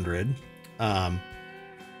BE800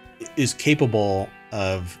 is capable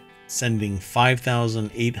of sending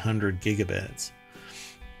 5,800 gigabits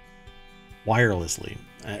wirelessly.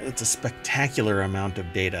 It's a spectacular amount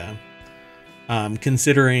of data.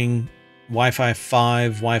 Considering Wi-Fi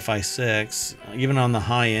 5, Wi-Fi 6, even on the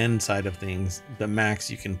high-end side of things, the max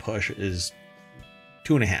you can push is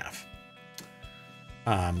 2.5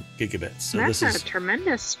 gigabits. So that's this a is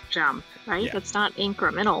tremendous jump, right? Yeah. It's not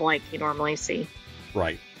incremental like you normally see.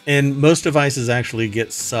 right. And most devices actually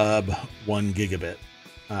get sub 1 gigabit.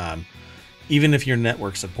 Even if your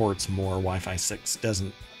network supports more, Wi-Fi 6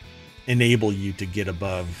 doesn't enable you to get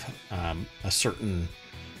above a certain,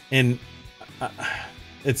 and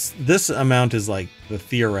it's this amount is like the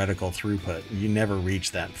theoretical throughput. You never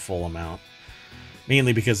reach that full amount,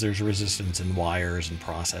 mainly because there's resistance in wires and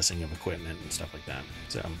processing of equipment and stuff like that.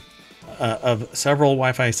 So of several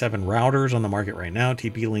Wi-Fi 7 routers on the market right now,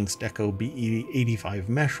 TP-Link's Deco BE85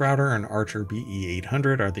 mesh router and Archer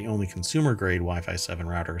BE800 are the only consumer grade Wi-Fi 7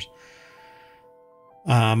 routers.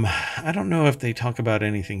 I don't know if they talk about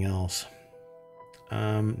anything else.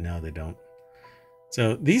 No, they don't.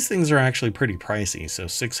 So these things are actually pretty pricey. So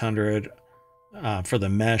 $600 for the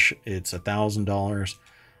mesh, it's $1,000.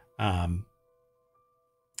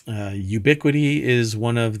 Ubiquiti is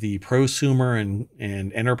one of the prosumer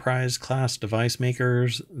and enterprise class device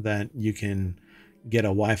makers that you can get a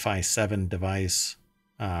Wi-Fi 7 device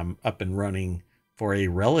up and running for a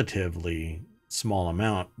relatively small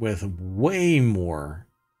amount with way more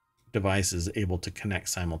devices able to connect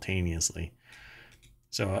simultaneously.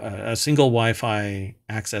 So a single Wi-Fi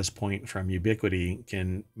access point from Ubiquiti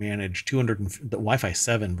can manage the Wi-Fi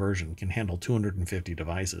 7 version can handle 250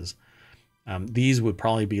 devices. These would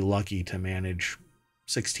probably be lucky to manage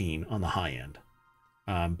 16 on the high end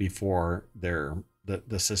before the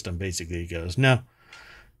system basically goes, no,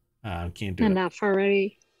 can't do Enough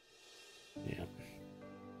already. Yeah.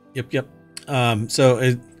 Yep.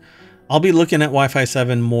 So I'll be looking at Wi-Fi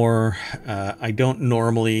 7 more. I don't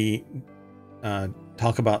normally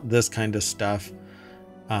talk about this kind of stuff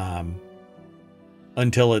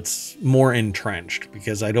until it's more entrenched,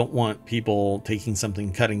 because I don't want people taking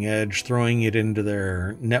something cutting edge, throwing it into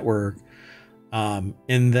their network, and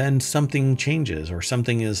then something changes or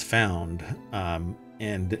something is found.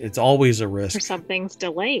 And it's always a risk. Or something's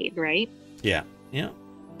delayed, right? Yeah.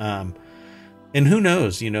 And who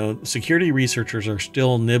knows, security researchers are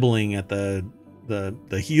still nibbling at the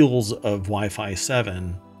heels of Wi-Fi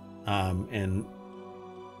 7, and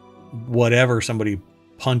whatever somebody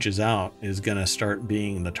punches out is going to start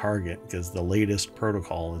being the target, because the latest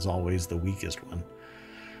protocol is always the weakest one.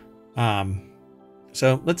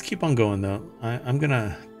 So let's keep on going though. Let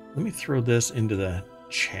me throw this into the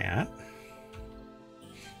chat,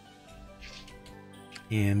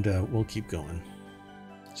 and we'll keep going.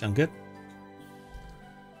 Sound good?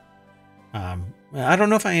 I don't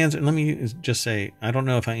know if I answered. Let me just say, I don't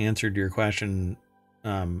know if I answered your question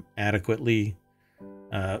adequately.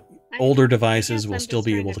 Older devices will still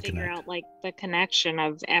be able to connect. Figure out like the connection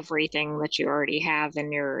of everything that you already have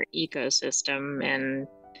in your ecosystem, and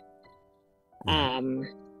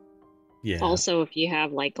also if you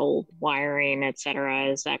have like old wiring, etc.,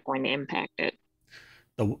 is that going to impact it?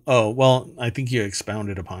 Well, I think you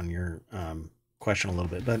expounded upon your question a little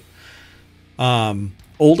bit, but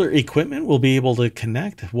older equipment will be able to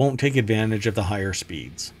connect, won't take advantage of the higher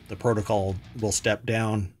speeds. The protocol will step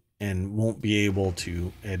down and won't be able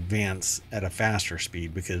to advance at a faster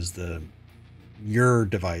speed because your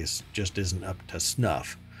device just isn't up to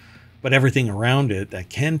snuff. But everything around it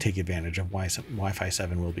that can take advantage of Wi-Fi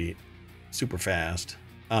 7 will be super fast.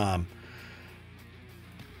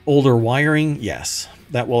 Older wiring, yes,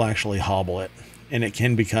 that will actually hobble it, and it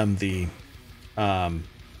can become the bottleneck.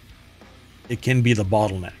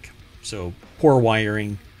 So poor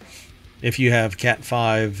wiring. If you have Cat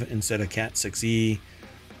 5 instead of Cat 6e,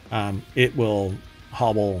 it will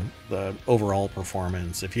hobble the overall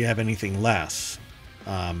performance. If you have anything less,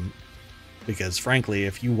 because frankly,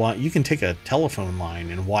 if you want, you can take a telephone line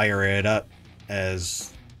and wire it up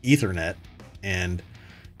as Ethernet, and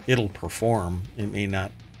it'll perform. It may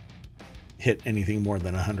not hit anything more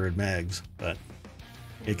than 100 megs, but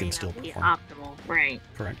it can still perform. Optimal, right?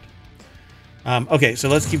 Correct. Okay, so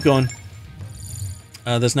let's keep going.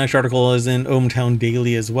 This next article is in ohmTown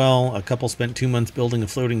Daily as well. A couple spent 2 months building a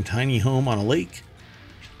floating tiny home on a lake.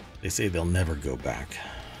 They say they'll never go back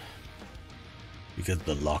because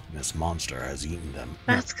the Loch Ness Monster has eaten them.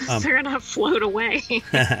 That's because they're going to float away.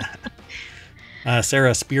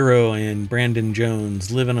 Sarah Spiro and Brandon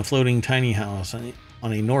Jones live in a floating tiny house on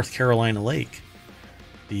a North Carolina lake.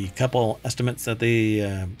 The couple estimates that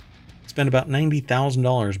they spend about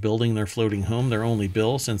 $90,000 building their floating home. Their only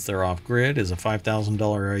bill, since they're off-grid, is a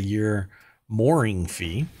 $5,000 a year mooring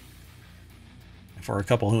fee. For a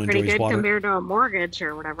couple who Pretty enjoys good water. compared to a mortgage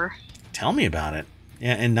or whatever. Tell me about it.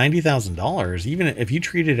 Yeah, and $90,000, even if you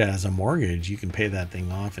treat it as a mortgage, you can pay that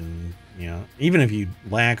thing off, and even if you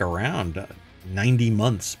lag around 90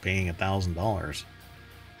 months paying $1,000.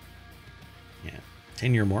 Yeah,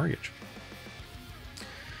 10-year mortgage.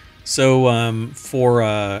 So for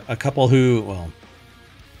a couple who, well,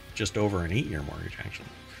 just over an 8-year mortgage actually.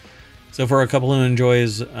 So for a couple who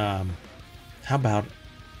enjoys, how about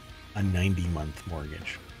a 90-month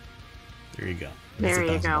mortgage? There you go. That's There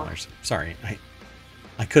you go. $1,000. Sorry,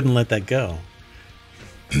 I couldn't let that go.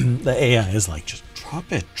 The AI is like, just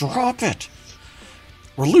drop it, drop it.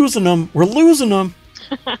 We're losing them. We're losing them.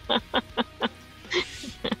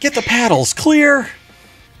 Get the paddles clear.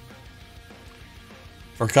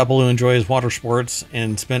 For a couple who enjoys water sports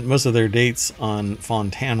and spent most of their dates on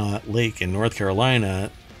Fontana Lake in North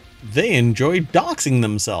Carolina, they enjoy doxing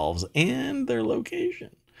themselves and their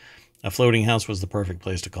location. A floating house was the perfect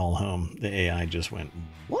place to call home. The AI just went,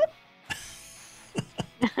 what?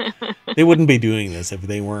 They wouldn't be doing this if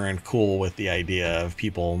they weren't cool with the idea of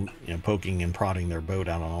people poking and prodding their boat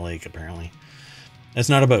out on a lake, apparently. It's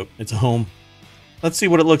not a boat. It's a home. Let's see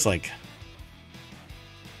what it looks like.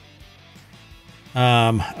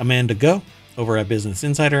 Amanda Go over at Business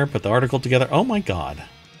Insider put the article together. Oh my God.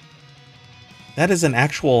 That is an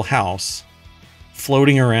actual house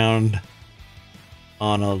floating around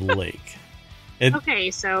on a lake.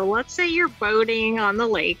 Okay, so let's say you're boating on the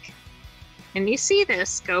lake and you see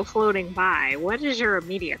this go floating by. What is your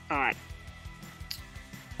immediate thought?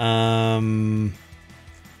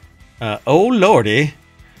 Oh lordy,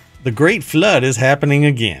 the Great Flood is happening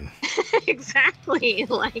again. Exactly,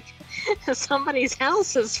 like somebody's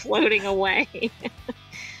house is floating away.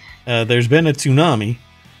 There's been a tsunami.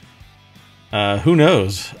 Who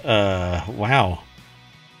knows? Wow.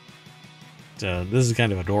 This is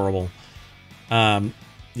kind of adorable. Yeah,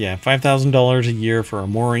 $5,000 a year for a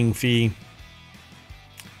mooring fee.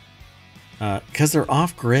 Because they're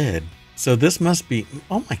off grid. So this must be...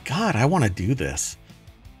 Oh my God, I want to do this.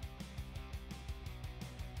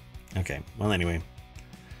 Okay, well anyway.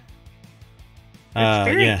 It's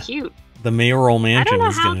very yeah. cute. The mayoral mansion I don't know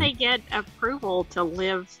is how going they get approval to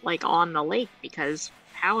live like on the lake, because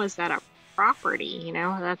how is that a property?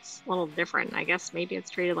 That's a little different. I guess maybe it's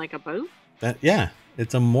treated like a boat. Yeah,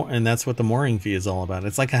 it's and that's what the mooring fee is all about.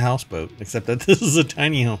 It's like a houseboat, except that this is a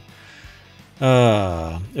tiny home.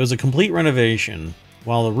 It was a complete renovation.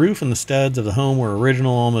 While the roof and the studs of the home were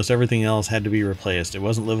original, almost everything else had to be replaced. It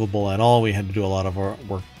wasn't livable at all. We had to do a lot of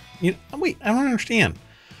work. Wait, I don't understand.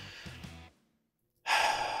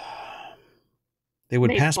 They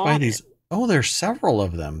would pass by these. Oh, there's several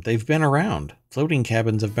of them. They've been around. Floating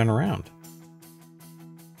cabins have been around.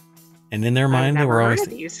 And in their mind, they were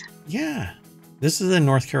always... Yeah, this is in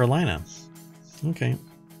North Carolina. Okay.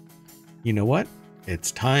 You know what?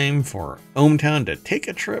 It's time for ohmTown to take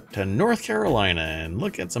a trip to North Carolina and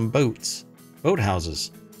look at some boats.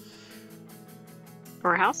 Boathouses.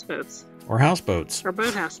 Or houseboats. Or houseboats. Or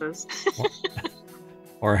boathouses.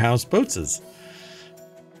 Or houseboatses.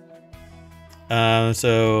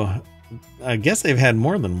 So I guess they've had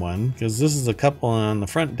more than one, because this is a couple on the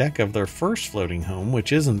front deck of their first floating home,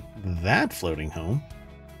 which isn't that floating home.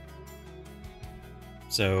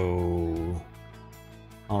 So,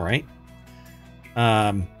 all right.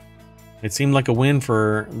 It seemed like a win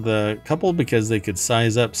for the couple because they could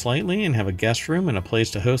size up slightly and have a guest room and a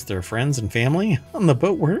place to host their friends and family on the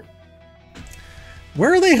boat. Where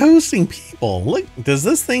are they hosting people? Look, does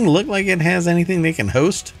this thing look like it has anything they can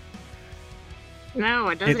host? No,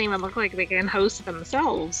 it doesn't even look like they can host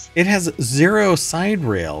themselves. It has 0 side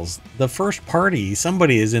rails. The first party,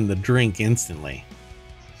 somebody is in the drink instantly.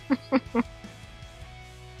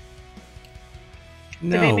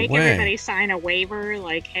 No way. Do they make way. everybody sign a waiver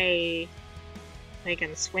like, hey, they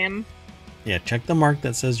can swim? Yeah, check the mark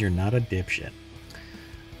that says you're not a dipshit.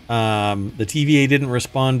 The TVA didn't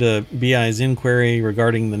respond to BI's inquiry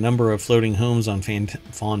regarding the number of floating homes on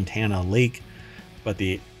Fontana Lake, but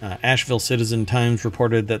the Asheville Citizen-Times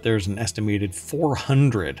reported that there's an estimated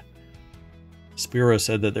 400. Spiro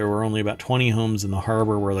said that there were only about 20 homes in the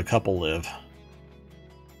harbor where the couple live.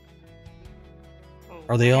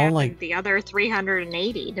 Are they What all happened? like, The other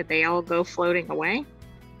 380, did they all go floating away?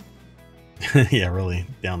 yeah, really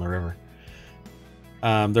down the river?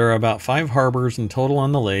 There are about 5 harbors in total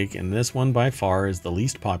on the lake, and this one by far is the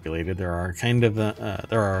least populated. There are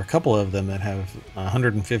a couple of them that have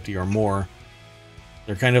 150 or more.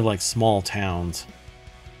 They're kind of like small towns.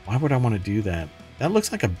 Why would I want to do that? That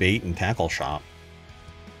looks like a bait and tackle shop.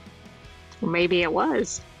 Well, maybe it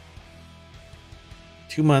was.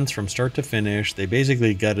 2 months from start to finish. They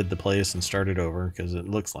basically gutted the place and started over because it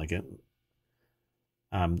looks like it.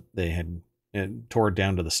 They had it tore it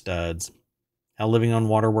down to the studs. How living on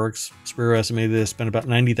water works. Spiro estimated they spent about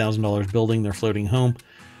 $90,000 building their floating home.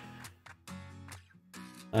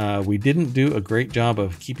 We didn't do a great job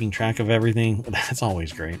of keeping track of everything. That's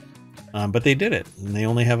always great. But they did it. And they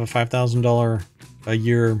only have a $5,000 a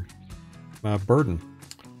year burden.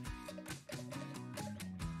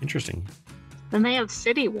 Interesting. Then they have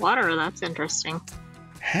city water. That's interesting.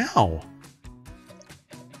 How?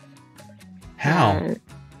 How?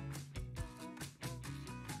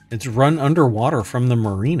 It's run underwater from the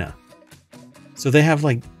marina. So they have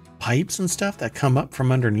like pipes and stuff that come up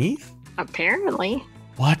from underneath? Apparently.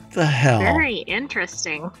 What the hell? Very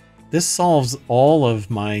interesting. This solves all of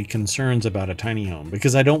my concerns about a tiny home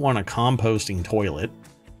because I don't want a composting toilet.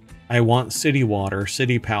 I want city water,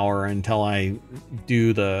 city power until I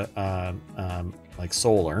do the like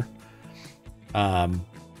solar. Yeah,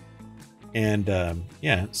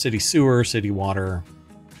 city sewer, city water,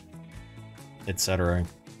 etc.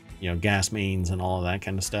 You know, gas mains and all of that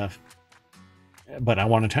kind of stuff. But I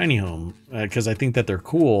want a tiny home because I think that they're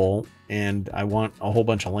cool, and I want a whole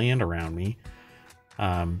bunch of land around me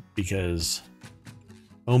because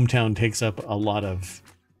Ohmtown takes up a lot of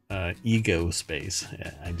ego space.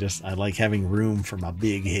 I like having room for my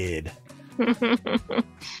big head.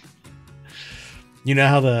 You know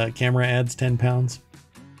how the camera adds 10 pounds?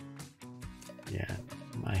 Yeah,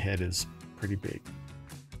 my head is pretty big.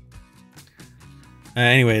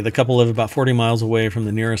 Anyway, the couple live about 40 miles away from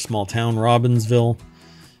the nearest small town, Robbinsville.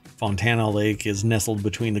 Fontana Lake is nestled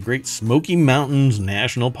between the Great Smoky Mountains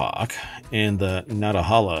National Park and the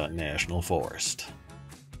Natahala National Forest.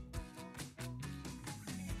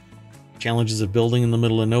 Challenges of building in the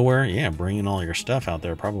middle of nowhere? Yeah, bringing all your stuff out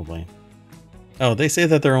there, probably. Oh, they say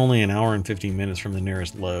that they're only an hour and 15 minutes from the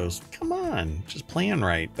nearest Lowe's. Come on, just plan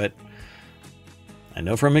right. But I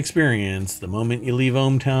know from experience, the moment you leave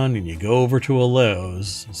Ohmtown and you go over to a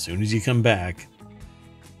Lowe's, as soon as you come back,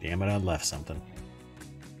 damn it, I left something.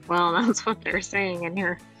 Well, that's what they're saying in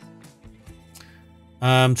here.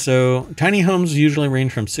 So tiny homes usually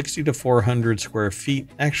range from 60 to 400 square feet.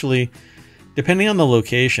 Actually, depending on the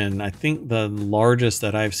location, I think the largest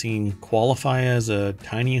that I've seen qualify as a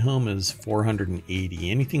tiny home is 480.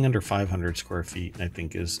 Anything under 500 square feet, I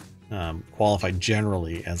think, is qualified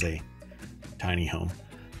generally as a tiny home.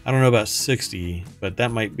 I don't know about 60, but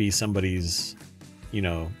that might be somebody's,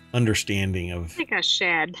 understanding of like a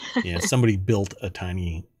shed. Yeah, somebody built a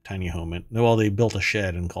tiny home. Well, they built a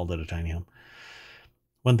shed and called it a tiny home.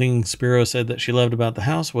 One thing Spiro said that she loved about the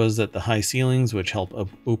house was that the high ceilings, which help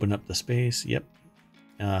open up the space. Yep.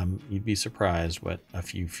 You'd be surprised what a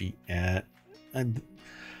few feet add.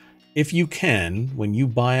 If you can, when you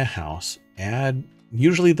buy a house,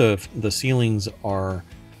 usually the ceilings are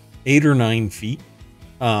 8 or 9 feet.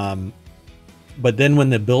 But then when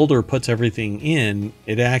the builder puts everything in,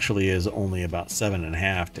 it actually is only about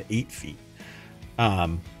 7.5 to 8 feet.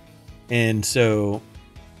 And so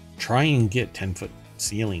try and get 10-foot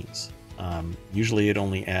ceilings. Usually it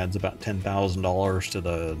only adds about $10,000 to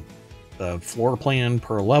the floor plan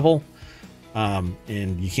per level.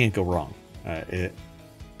 And you can't go wrong.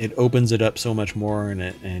 It opens it up so much more,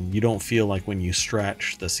 and you don't feel like when you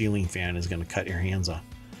stretch, the ceiling fan is going to cut your hands off.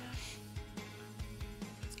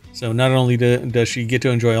 So not only does she get to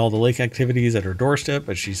enjoy all the lake activities at her doorstep,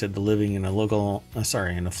 but she said the living in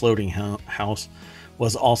a floating house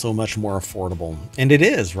was also much more affordable. And it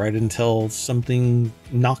is, right until something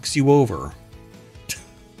knocks you over.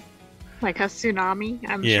 Like a tsunami?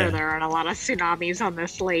 I'm sure there aren't a lot of tsunamis on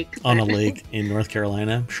this lake. On a lake in North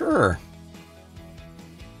Carolina? Sure.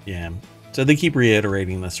 Yeah. So they keep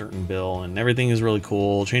reiterating the certain bill, and everything is really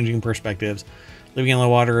cool, changing perspectives. Living on the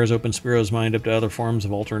water has opened Spiro's mind up to other forms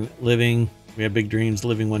of alternate living. We have big dreams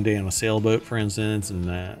living one day on a sailboat, for instance,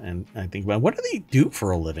 and I think about, what do they do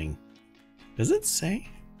for a living? Does it say?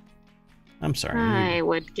 I'm sorry. I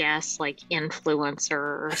would guess like influencer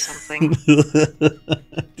or something.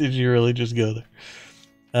 Did you really just go there?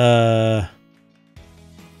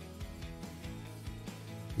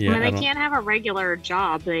 Yeah, they can't have a regular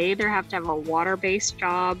job. They either have to have a water-based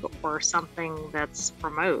job or something that's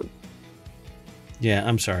remote. Yeah,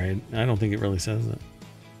 I'm sorry. I don't think it really says that.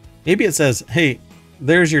 Maybe it says, hey,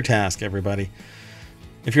 there's your task, everybody.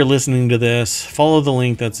 If you're listening to this, follow the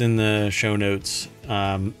link that's in the show notes.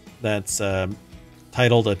 That's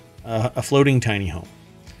titled a Floating Tiny Home.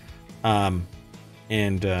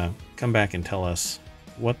 And come back and tell us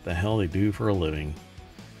what the hell they do for a living.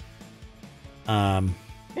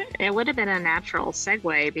 It would have been a natural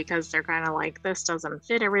segue because they're kind of like, this doesn't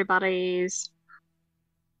fit everybody's.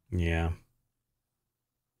 Yeah.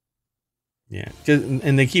 Yeah.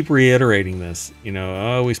 And they keep reiterating this, you know,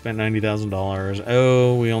 oh, we spent $90,000.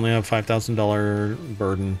 Oh, we only have $5,000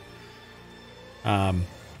 burden.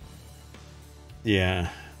 Yeah. Yeah,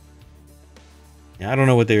 I don't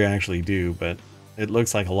know what they actually do, but it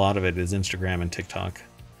looks like a lot of it is Instagram and TikTok.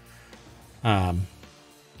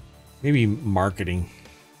 Maybe marketing.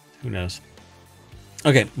 Who knows?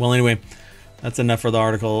 Okay, well, anyway, that's enough for the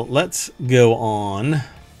article. Let's go on.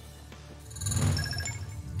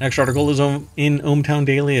 Next article is in ohmTown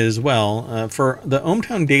Daily as well. For the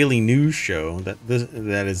ohmTown Daily news show,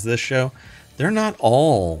 that is this show, they're not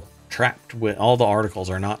all trapped with, all the articles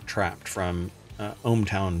are not trapped from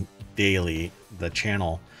ohmTown Daily, the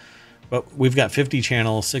channel. But we've got 50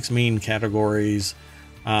 channels, 6 main categories.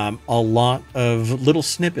 A lot of little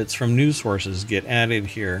snippets from news sources get added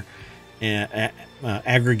here and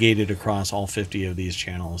aggregated across all 50 of these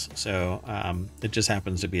channels. So it just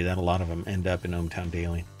happens to be that a lot of them end up in ohmTown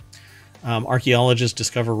Daily. Archaeologists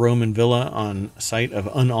discover Roman villa on site of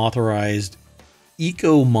unauthorized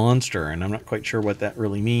eco-monster, and I'm not quite sure what that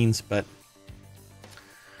really means, but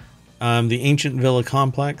the ancient villa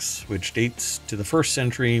complex, which dates to the 1st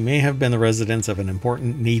century, may have been the residence of an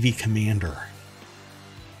important Navy commander.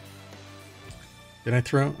 Did I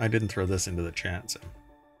throw? I didn't throw this into the chat, so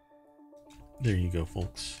there you go,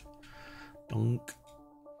 folks. Dunk.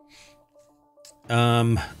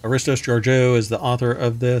 Aristos Georgiou is the author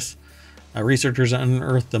of this. Researchers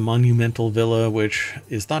unearthed the monumental villa, which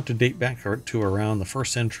is thought to date back to around the 1st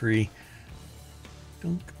century.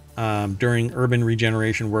 During urban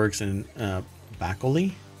regeneration works in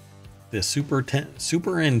Bacoli, the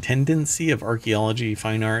Superintendency of Archaeology,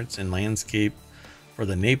 Fine Arts, and Landscape for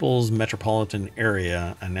the Naples metropolitan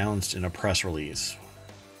area announced in a press release.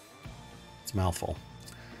 It's a mouthful.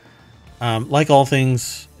 Like all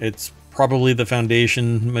things, it's probably the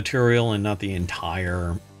foundation material and not the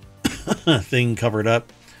entire thing covered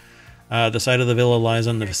up. The site of the villa lies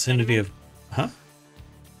on the vicinity of... Huh?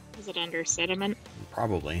 Is it under sediment?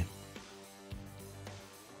 Probably.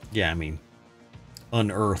 Yeah, I mean,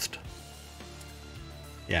 unearthed.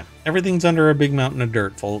 Yeah, everything's under a big mountain of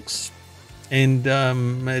dirt, folks. And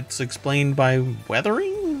it's explained by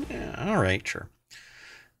weathering? Yeah, all right, sure.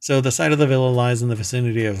 So the site of the villa lies in the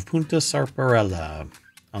vicinity of Punta Sarparella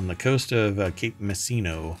on the coast of Cape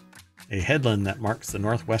Messino, a headland that marks the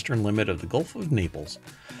northwestern limit of the Gulf of Naples.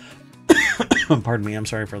 Pardon me, I'm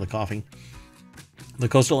sorry for the coughing. The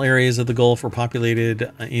coastal areas of the Gulf were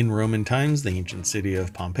populated in Roman times. The ancient city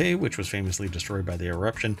of Pompeii, which was famously destroyed by the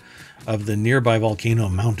eruption of the nearby volcano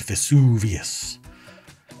Mount Vesuvius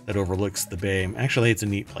that overlooks the bay. Actually, it's a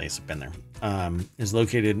neat place. I've been there. Is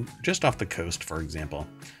located just off the coast, for example.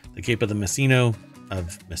 The Cape of Messino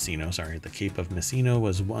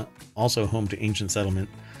was also home to ancient settlement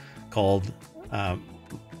called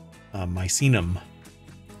Misenum,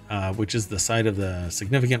 which is the site of the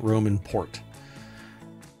significant Roman port.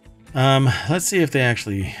 Let's see if they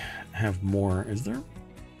actually have more. Is there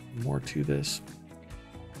more to this?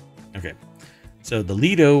 Okay. So the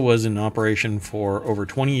Lido was in operation for over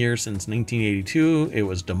 20 years since 1982. It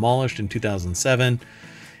was demolished in 2007.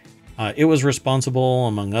 It was responsible,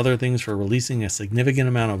 among other things, for releasing a significant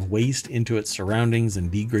amount of waste into its surroundings and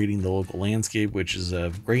degrading the local landscape, which is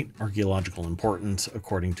of great archaeological importance,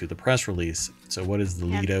 according to the press release. So what is the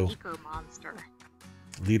Lido? Eco-monster.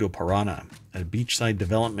 Lido Parana, a beachside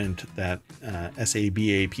development that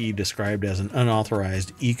SABAP described as an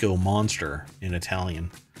unauthorized eco-monster in Italian.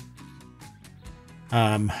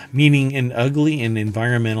 Meaning an ugly and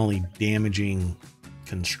environmentally damaging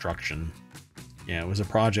construction. Yeah, it was a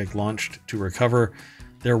project launched to recover.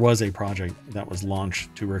 There was a project that was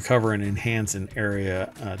launched to recover and enhance an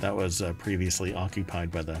area that was previously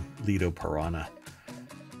occupied by the Lido Parana.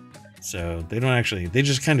 So they don't actually, they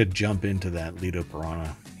just kind of jump into that Lido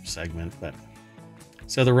Parana segment. But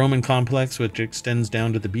so the Roman complex, which extends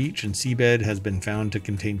down to the beach and seabed, has been found to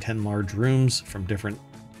contain 10 large rooms from different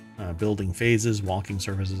building phases, walking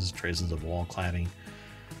surfaces, traces of wall cladding.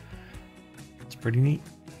 It's pretty neat.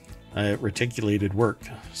 Reticulated work.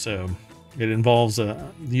 So it involves the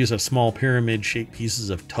use of small pyramid-shaped pieces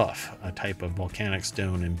of tuff, a type of volcanic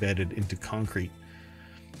stone embedded into concrete.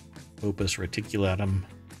 opus reticulatum,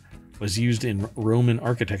 was used in Roman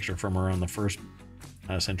architecture from around the 1st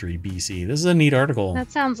century BC. This is a neat article.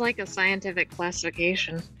 That sounds like a scientific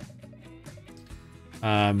classification.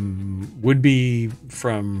 Would be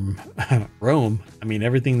from Rome. I mean,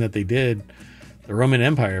 everything that they did, the Roman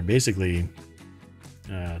Empire basically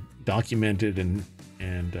documented and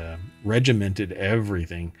regimented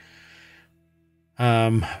everything.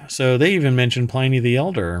 So they even mentioned Pliny the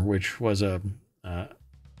Elder, which was a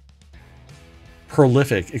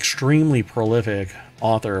prolific, extremely prolific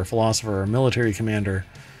author, philosopher, military commander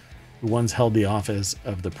who once held the office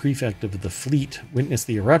of the prefect of the fleet, witnessed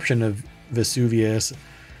the eruption of Vesuvius,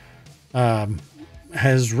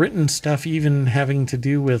 has written stuff even having to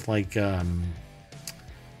do with like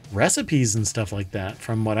recipes and stuff like that,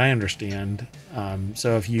 from what I understand.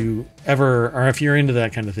 So if you ever, or if you're into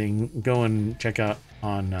that kind of thing, go and check out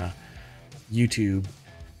on YouTube.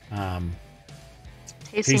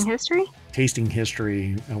 Tasting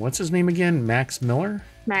History. What's his name again? Max Miller?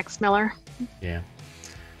 Max Miller. Yeah.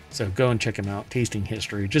 So go and check him out. Tasting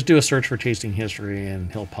History. Just do a search for Tasting History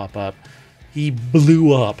and he'll pop up. He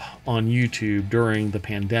blew up on YouTube during the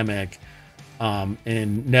pandemic.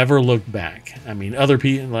 And never looked back. I mean, other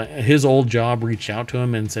people, like, his old job reached out to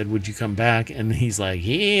him and said, would you come back? And he's like,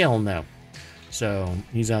 hell no. So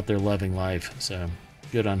he's out there loving life. So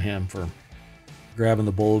good on him for grabbing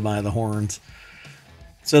the bull by the horns.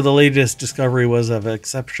 So the latest discovery was of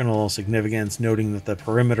exceptional significance, noting that the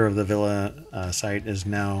perimeter of the villa site is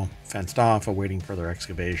now fenced off, awaiting further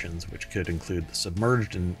excavations, which could include the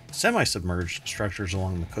submerged and semi-submerged structures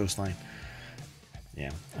along the coastline.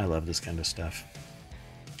 Yeah, I love this kind of stuff.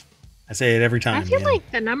 I say it every time. I feel like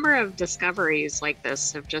the number of discoveries like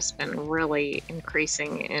this have just been really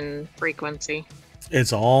increasing in frequency.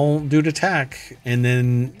 It's all due to tech and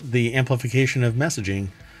then the amplification of messaging.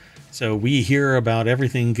 So we hear about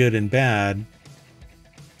everything good and bad.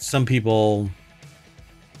 Some people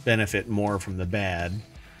benefit more from the bad.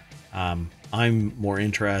 I'm more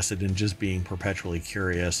interested in just being perpetually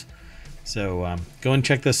curious. So go and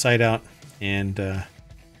check this site out. And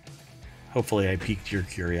hopefully I piqued your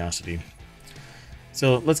curiosity.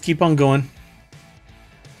 So let's keep on going.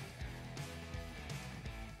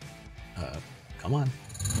 Come on.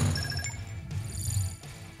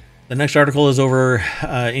 The next article is over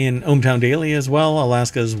in ohmTown Daily as well.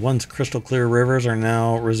 Alaska's once crystal clear rivers are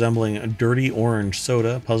now resembling a dirty orange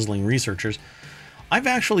soda, puzzling researchers. I've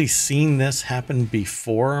actually seen this happen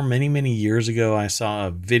before. Many, many years ago, I saw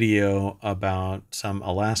a video about some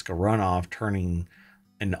Alaska runoff turning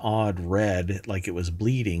an odd red, like it was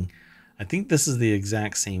bleeding. I think this is the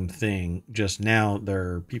exact same thing, just now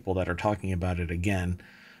there are people that are talking about it again.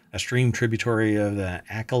 A stream tributary of the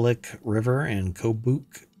Akalik River in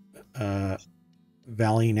Kobuk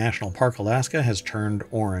Valley National Park, Alaska, has turned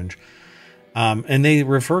orange. And they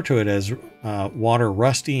refer to it as water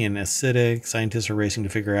rusty and acidic. Scientists are racing to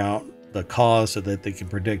figure out the cause so that they can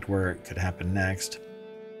predict where it could happen next.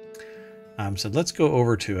 So let's go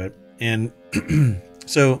over to it. And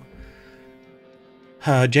so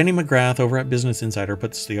Jenny McGrath over at Business Insider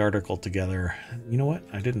puts the article together. You know what?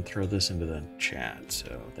 I didn't throw this into the chat,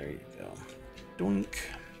 so there you go. Doink.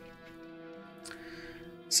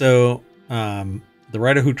 So the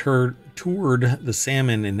writer who toured the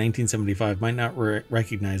salmon in 1975 might not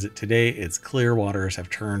recognize it today. Its clear waters have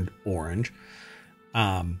turned orange.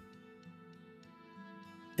 And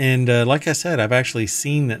like I said, I've actually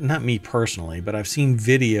seen that, not me personally, but I've seen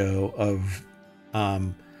video of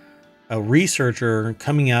a researcher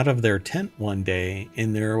coming out of their tent one day,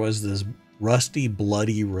 and there was this rusty,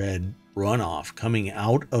 bloody red runoff coming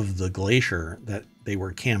out of the glacier that they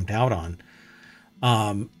were camped out on.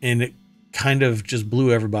 And it kind of just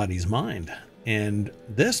blew everybody's mind. And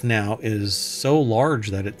this now is so large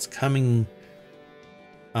that it's coming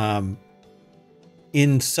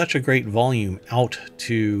in such a great volume out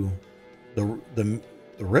to the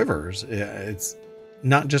rivers. It's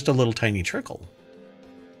not just a little tiny trickle.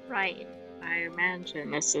 Right. I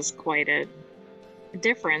imagine this is quite a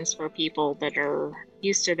difference for people that are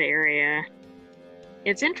used to the area.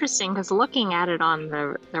 It's interesting because looking at it on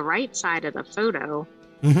the right side of the photo,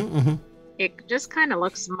 it just kind of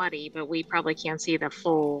looks muddy, but we probably can't see the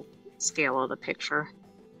full scale of the picture.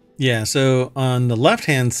 Yeah, so on the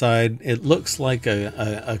left-hand side, it looks like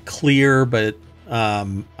a clear, but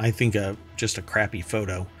I think just a crappy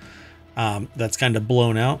photo that's kind of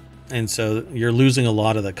blown out. And so you're losing a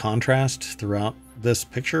lot of the contrast throughout this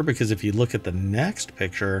picture, because if you look at the next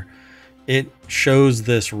picture, it shows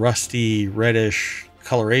this rusty reddish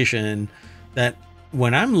coloration that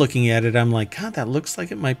when I'm looking at it, I'm like, God, that looks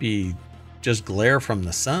like it might be just glare from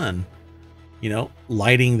the sun.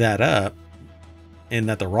 lighting that up, and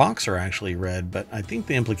that the rocks are actually red. But I think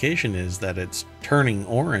the implication is that it's turning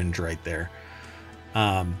orange right there.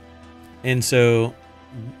 And so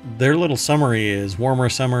their little summary is warmer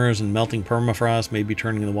summers and melting permafrost may be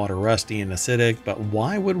turning the water rusty and acidic, but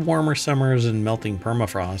why would warmer summers and melting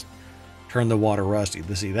permafrost turn the water rusty?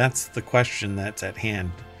 See, that's the question that's at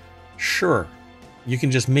hand. Sure, you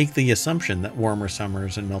can just make the assumption that warmer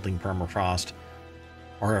summers and melting permafrost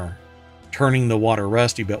are turning the water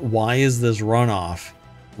rusty, but why is this runoff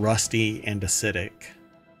rusty and acidic?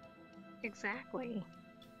 Exactly.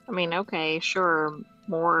 I mean, okay, sure,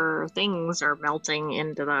 more things are melting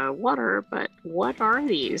into the water, but what are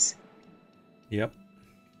these? Yep.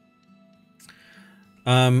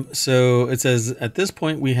 So it says, at this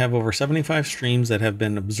point, we have over 75 streams that have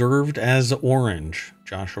been observed as orange.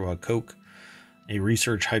 Joshua Koch, a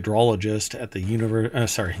research hydrologist at the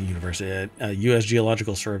U.S.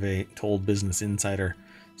 Geological Survey, told Business Insider.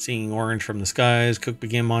 Seeing orange from the skies, Koch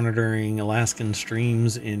began monitoring Alaskan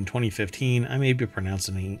streams in 2015. I may be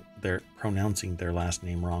pronouncing their last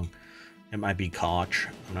name wrong. It might be Koch.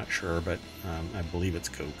 I'm not sure, but I believe it's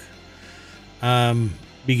Koch.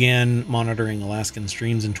 Began monitoring Alaskan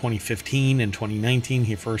streams in 2015. In 2019,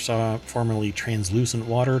 he first saw formerly translucent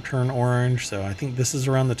water turn orange. So I think this is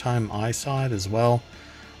around the time I saw it as well.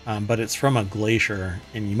 But it's from a glacier,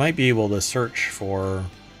 and you might be able to search for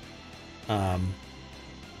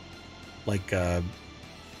like a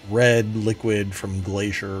red liquid from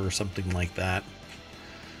glacier or something like that.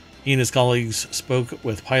 He and his colleagues spoke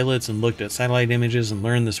with pilots and looked at satellite images and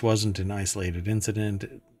learned this wasn't an isolated incident.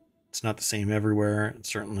 It's not the same everywhere.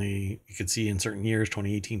 Certainly, you could see in certain years,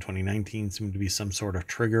 2018, 2019, seemed to be some sort of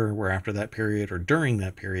trigger where after that period or during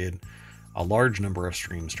that period, a large number of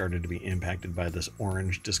streams started to be impacted by this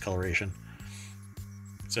orange discoloration.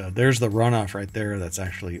 So there's the runoff right there that's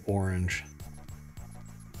actually orange.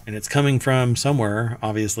 And it's coming from somewhere,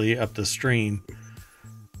 obviously, up the stream.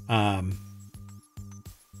 So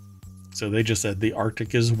they just said the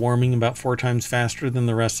Arctic is warming about 4 times faster than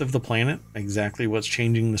the rest of the planet. Exactly what's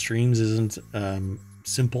changing the streams isn't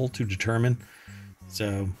simple to determine.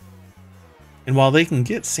 So, and while they can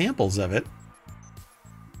get samples of it,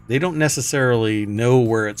 they don't necessarily know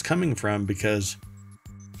where it's coming from because...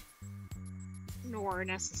 Nor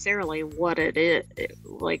necessarily what it is,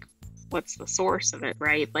 like what's the source of it,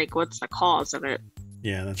 right? Like what's the cause of it?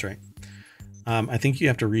 Yeah, that's right. I think you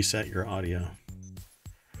have to reset your audio.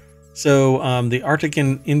 So the Arctic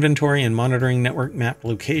Inventory and Monitoring Network map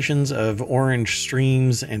locations of orange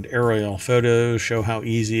streams and aerial photos show how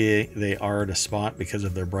easy they are to spot because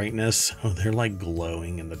of their brightness. Oh, they're like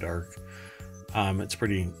glowing in the dark. It's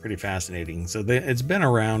pretty fascinating. So it's been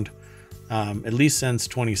around at least since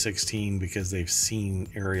 2016 because they've seen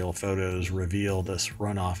aerial photos reveal this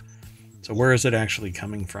runoff. So where is it actually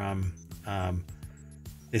coming from?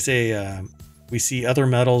 They say we see other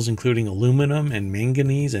metals, including aluminum and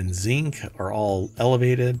manganese and zinc, are all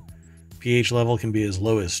elevated. pH level can be as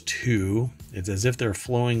low as 2. It's as if they're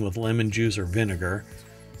flowing with lemon juice or vinegar.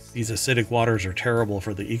 These acidic waters are terrible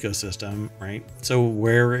for the ecosystem, right? So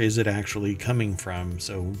where is it actually coming from?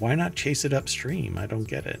 So why not chase it upstream? I don't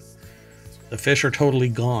get it. The fish are totally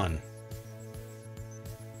gone.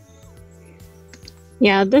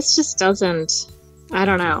 Yeah, this just doesn't... I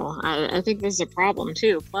don't know. I think this is a problem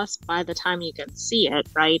too. Plus, by the time you can see it,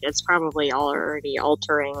 right, it's probably already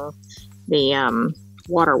altering the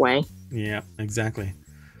waterway. Yeah, exactly.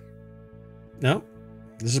 Nope.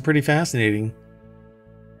 This is pretty fascinating.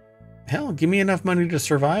 Hell, give me enough money to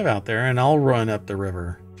survive out there and I'll run up the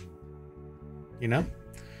river. You know?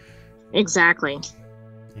 Exactly.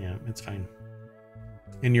 Yeah, it's fine.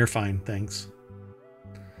 And you're fine, thanks.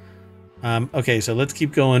 Okay, so let's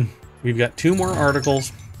keep going. We've got 2 more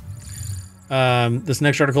articles. This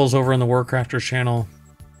next article is over on the Warcrafters channel.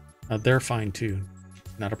 They're fine too.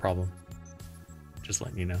 Not a problem. Just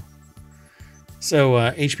letting you know. So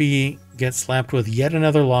HP gets slapped with yet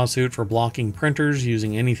another lawsuit for blocking printers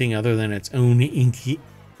using anything other than its own inky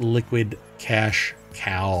liquid cash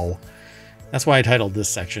cow. That's why I titled this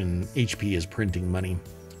section, HP is printing money.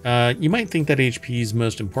 You might think that HP's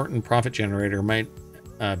most important profit generator might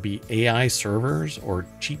be AI servers or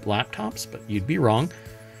cheap laptops, but you'd be wrong.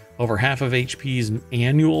 Over half of HP's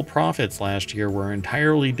annual profits last year were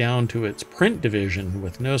entirely down to its print division,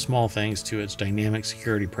 with no small thanks to its dynamic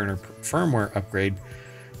security printer firmware upgrade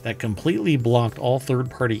that completely blocked all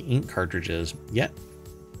third-party ink cartridges. Yet,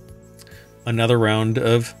 another round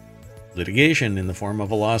of litigation in the form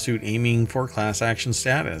of a lawsuit aiming for class action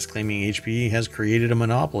status, claiming HP has created a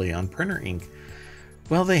monopoly on printer ink.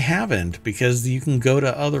 Well, they haven't, because you can go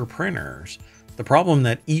to other printers. The problem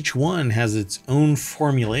that each one has its own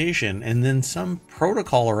formulation and then some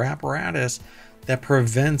protocol or apparatus that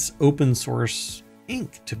prevents open source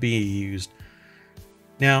ink to be used.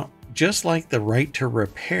 Now, just like the right to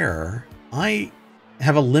repair, I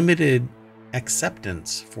have a limited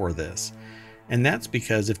acceptance for this. And that's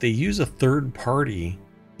because if they use a third-party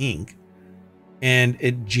ink and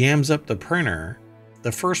it jams up the printer,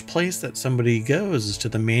 the first place that somebody goes is to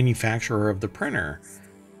the manufacturer of the printer.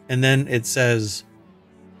 And then it says,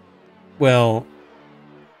 well,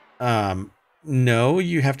 no,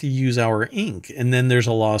 you have to use our ink. And then there's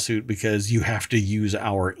a lawsuit because you have to use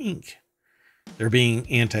our ink. They're being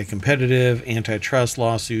anti-competitive, antitrust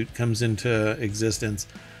lawsuit comes into existence.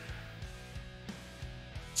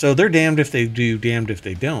 So they're damned if they do, damned if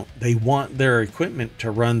they don't. They want their equipment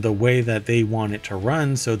to run the way that they want it to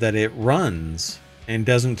run so that it runs and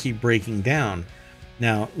doesn't keep breaking down.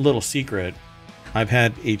 Now, little secret, I've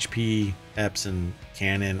had HP, Epson,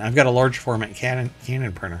 Canon. I've got a large format Canon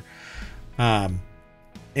printer. And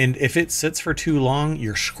if it sits for too long,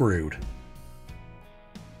 you're screwed.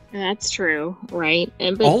 That's true, right?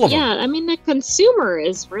 But All of them. I mean, the consumer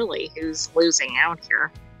is really who's losing out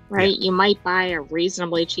here, right? Yeah. You might buy a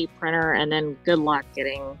reasonably cheap printer and then good luck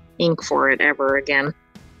getting ink for it ever again.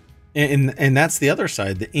 And that's the other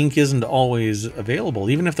side. The ink isn't always available.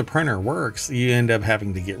 Even if the printer works, you end up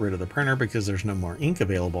having to get rid of the printer because there's no more ink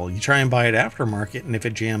available. You try and buy it aftermarket, and if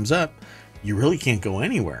it jams up, you really can't go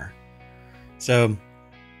anywhere. So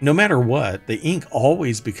no matter what, the ink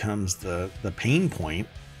always becomes the pain point.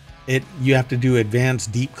 You have to do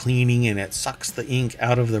advanced deep cleaning, and it sucks the ink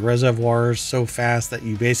out of the reservoirs so fast that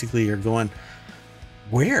you basically are going,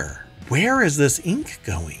 where is this ink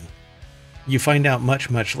going? You find out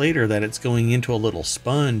much later that it's going into a little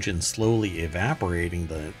sponge and slowly evaporating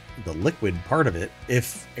the liquid part of it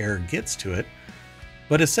if air gets to it.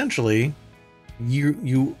 But essentially,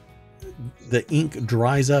 the ink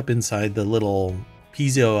dries up inside the little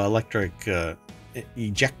piezoelectric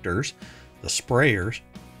ejectors, the sprayers,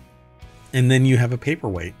 and then you have a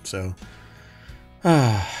paperweight. So,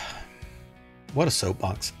 what a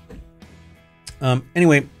soapbox.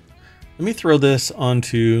 Anyway, let me throw this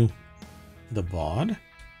onto the VOD.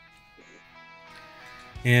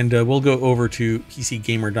 And we'll go over to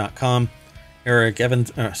PCGamer.com. Eric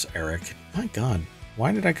Evans. Eric. My God.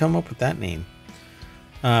 Why did I come up with that name?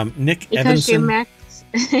 Nick Evanson.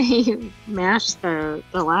 Because you mashed the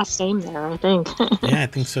last name there, I think. Yeah, I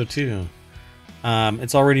think so too.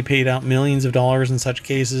 It's already paid out millions of dollars in such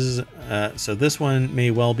cases. So this one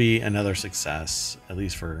may well be another success, at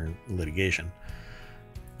least for litigation.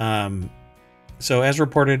 So as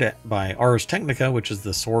reported by Ars Technica, which is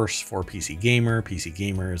the source for PC Gamer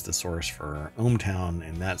is the source for ohmTown,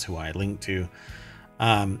 and that's who I link to.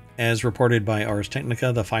 As reported by Ars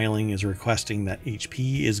Technica, the filing is requesting that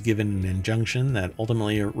HP is given an injunction that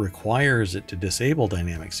ultimately requires it to disable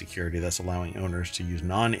dynamic security, thus allowing owners to use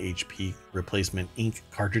non-HP replacement ink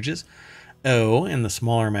cartridges. And the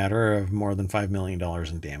smaller matter of more than $5 million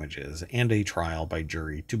in damages and a trial by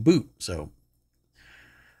jury to boot. So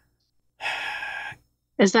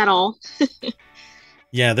is that all?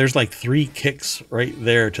 Yeah, there's like 3 kicks right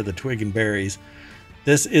there to the twig and berries.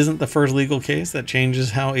 This isn't the first legal case that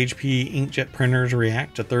changes how HP inkjet printers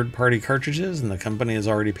react to third-party cartridges, and the company has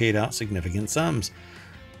already paid out significant sums.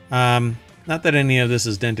 Not that any of this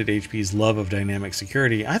has dented HP's love of dynamic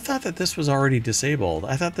security. I thought that this was already disabled.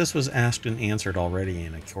 I thought this was asked and answered already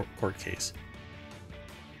in a court case.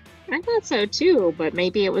 I thought so too, but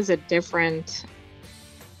maybe it was a different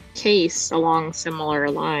case along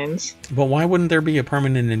similar lines. But why wouldn't there be a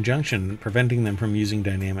permanent injunction preventing them from using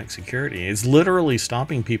dynamic security? It's literally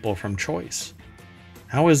stopping people from choice.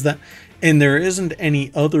 How is that? And there isn't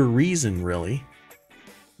any other reason really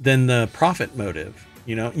than the profit motive.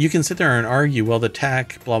 You know, you can sit there and argue, well, the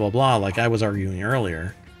tech, blah, blah, blah, like I was arguing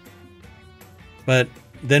earlier. But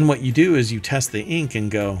then what you do is you test the ink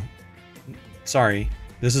and go, sorry,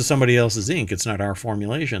 this is somebody else's ink. It's not our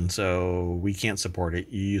formulation, so we can't support it.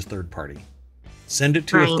 You use third party. Send it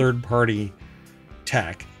to a third party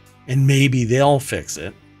tech, and maybe they'll fix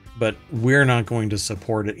it, but we're not going to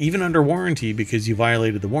support it, even under warranty, because you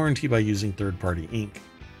violated the warranty by using third party ink.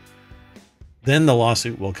 Then the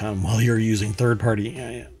lawsuit will come, well, you're using third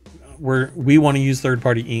party. We want to use third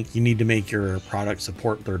party ink. You need to make your product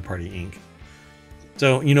support third party ink.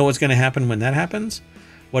 So you know what's going to happen when that happens?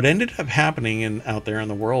 What ended up happening out there in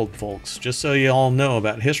the world, folks, just so you all know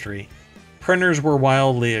about history, printers were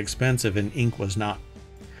wildly expensive and ink was not.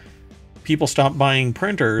 People stopped buying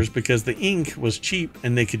printers because the ink was cheap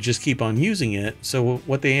and they could just keep on using it. So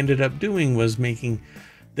what they ended up doing was making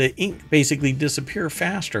the ink basically disappear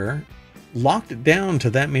faster locked it down to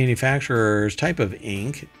that manufacturer's type of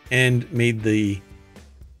ink and made the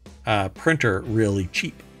printer really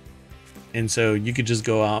cheap. And so you could just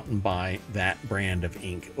go out and buy that brand of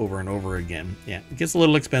ink over and over again. Yeah, it gets a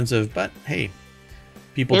little expensive, but hey,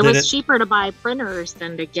 people did it. It was cheaper to buy printers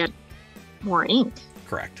than to get more ink.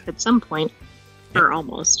 Correct. At some point, or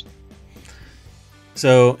almost.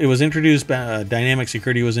 So it was introduced, Dynamic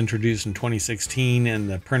Security was introduced in 2016, and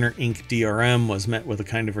the printer ink DRM was met with the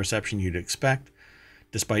kind of reception you'd expect.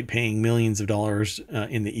 Despite paying millions of dollars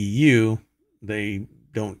in the EU, they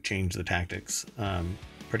don't change the tactics,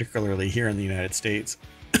 particularly here in the United States.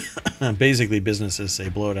 Basically, businesses say,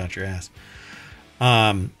 blow it out your ass.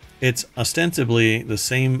 It's ostensibly the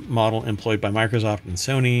same model employed by Microsoft and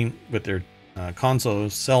Sony with their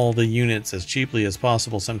consoles. Sell the units as cheaply as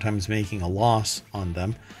possible, sometimes making a loss on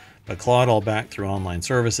them, but claw it all back through online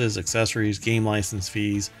services, accessories, game license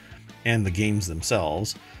fees, and the games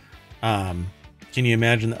themselves. Can you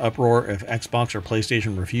imagine the uproar if Xbox or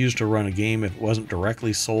PlayStation refused to run a game if it wasn't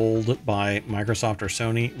directly sold by Microsoft or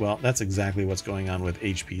Sony? Well, that's exactly what's going on with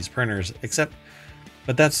HP's printers,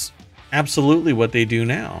 but that's absolutely what they do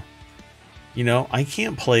now. You know, I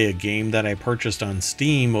can't play a game that I purchased on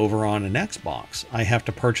Steam over on an Xbox. I have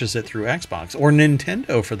to purchase it through Xbox or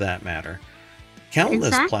Nintendo for that matter.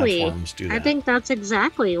 Countless platforms do that. I think that's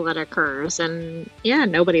exactly what occurs. And yeah,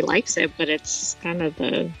 nobody likes it, but it's kind of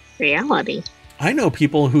the reality. I know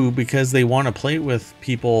people who, because they want to play with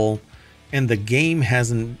people and the game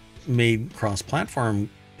hasn't made cross-platform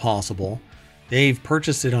possible, they've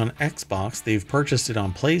purchased it on Xbox, they've purchased it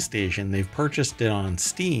on PlayStation, they've purchased it on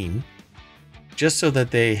Steam, just so that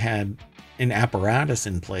they had an apparatus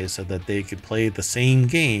in place so that they could play the same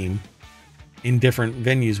game in different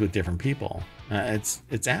venues with different people.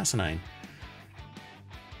 It's asinine.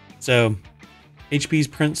 So HP's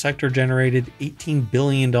print sector generated $18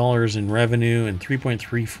 billion in revenue and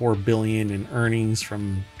 $3.34 billion in earnings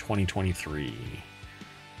from 2023.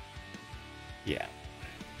 Yeah.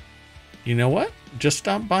 You know what? Just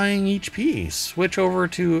stop buying HP. Switch over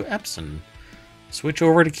to Epson. Switch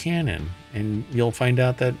over to Canon, and you'll find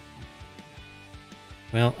out that,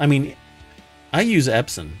 well, I mean, I use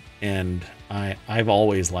Epson, and I've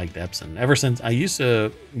always liked Epson. Ever since I used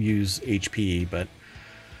to use HP, but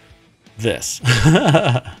this.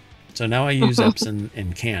 So now I use Epson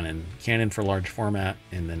and Canon. Canon for large format,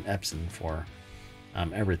 and then Epson for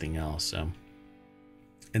everything else. So,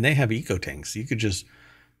 and they have eco tanks. You could just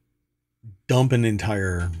dump an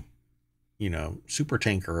entire, super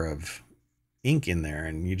tanker of ink in there,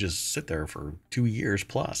 and you just sit there for 2 years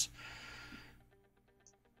plus.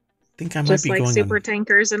 I think I might just be like going super on,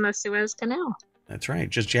 tankers in the Suez Canal. That's right.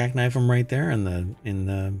 Just jackknife them right there in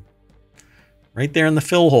the right there in the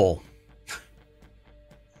fill hole.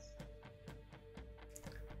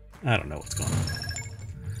 I don't know what's going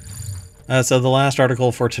on. So the last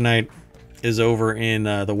article for tonight is over in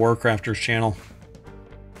the Warcrafters channel.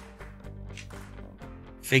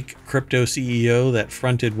 Fake crypto CEO that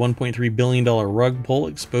fronted $1.3 billion rug pull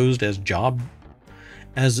exposed as jobbing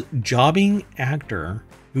actor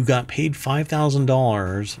who got paid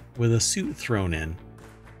 $5,000 with a suit thrown in.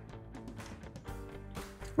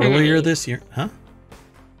 Earlier this year, huh?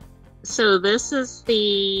 So this is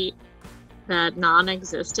that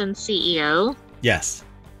non-existent CEO? Yes.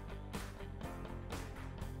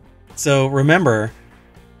 So remember,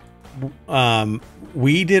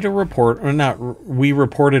 we did a report, or not, we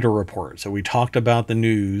reported a report. So we talked about the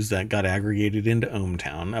news that got aggregated into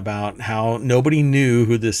ohmTown about how nobody knew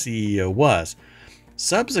who the CEO was.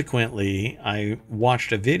 Subsequently, I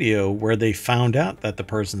watched a video where they found out that the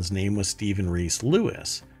person's name was Stephen Reese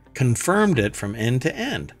Lewis, confirmed it from end to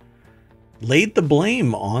end, laid the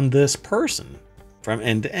blame on this person from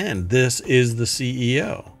end to end. This is the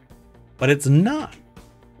CEO, but it's not.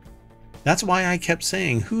 That's why I kept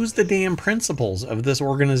saying, who's the damn principals of this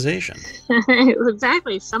organization?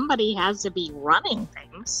 Exactly. Somebody has to be running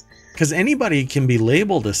things. Because anybody can be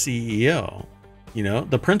labeled a CEO.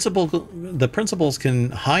 The principals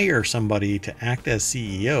can hire somebody to act as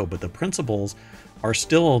CEO, but the principals are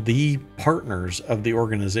still the partners of the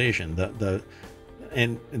organization.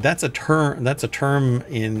 And that's a term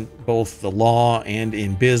in both the law and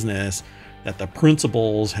in business, that the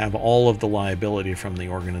principals have all of the liability from the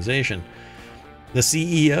organization. The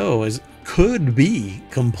CEO could be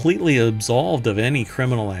completely absolved of any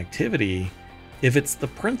criminal activity if it's the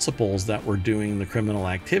principals that were doing the criminal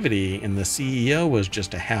activity and the CEO was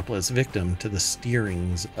just a hapless victim to the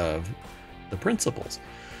steerings of the principals.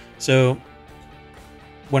 So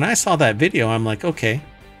when I saw that video, I'm like, okay,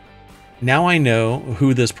 now I know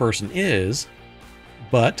who this person is,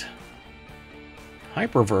 but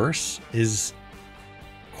Hyperverse is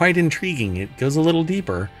quite intriguing. It goes a little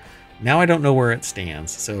deeper. Now I don't know where it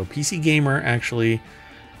stands. So PC Gamer actually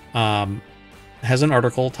has an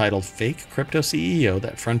article titled Fake Crypto CEO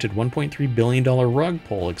That Fronted $1.3 Billion Rug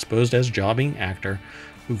Pull Exposed as Jobbing Actor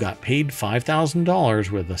Who Got Paid $5,000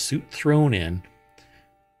 with a Suit Thrown In.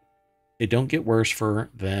 It don't get worse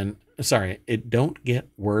than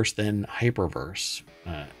Hyperverse.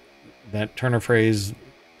 That turn of phrase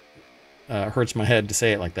hurts my head to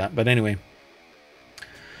say it like that. But anyway,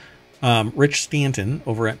 Rich Stanton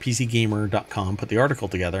over at PCGamer.com put the article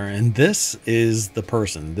together, and this is the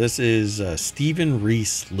person. This is Stephen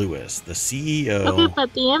Reese Lewis, the CEO. Okay,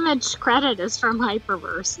 but the image credit is from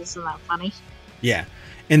Hyperverse. Isn't that funny? Yeah,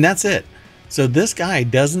 and that's it. So this guy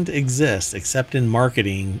doesn't exist except in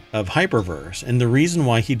marketing of Hyperverse, and the reason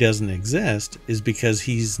why he doesn't exist is because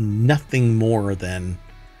he's nothing more than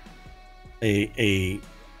a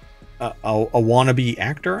wannabe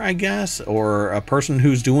actor, I guess, or a person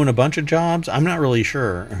who's doing a bunch of jobs. I'm not really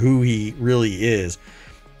sure who he really is,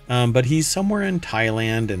 but he's somewhere in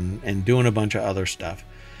Thailand and doing a bunch of other stuff.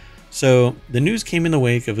 So the news came in the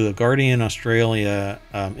wake of the Guardian Australia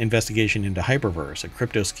investigation into Hyperverse, a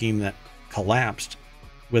crypto scheme that collapsed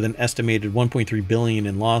with an estimated 1.3 billion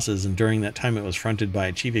in losses, and during that time it was fronted by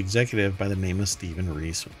a chief executive by the name of Stephen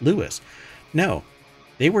Reese Lewis. No,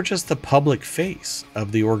 they were just the public face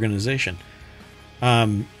of the organization.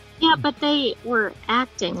 Yeah, but they were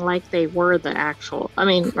acting like they were the actual. I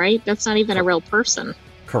mean, right? That's not even a real person.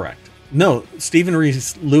 Correct. No, Stephen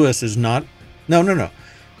Reese Lewis is not. No.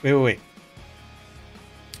 Wait.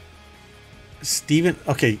 Stephen.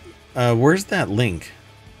 Okay, where's that link?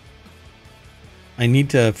 I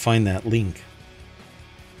need to find that link.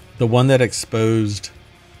 The one that exposed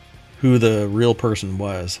who the real person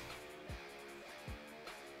was.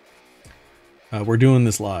 We're doing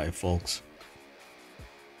this live, folks.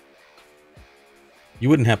 You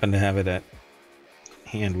wouldn't happen to have it at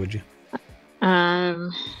hand, would you?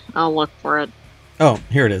 I'll look for it. Oh,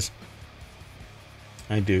 here it is.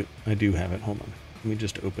 I do have it. Hold on. Let me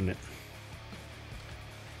just open it.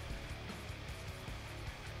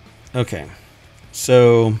 Okay.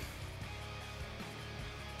 So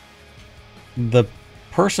the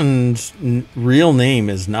person's real name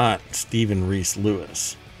is not Stephen Reese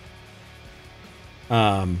Lewis.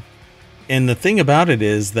 And the thing about it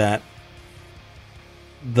is that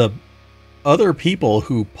the other people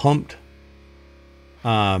who pumped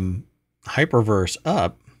Hyperverse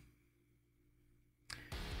up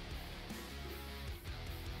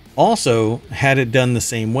also had it done the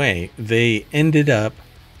same way. They ended up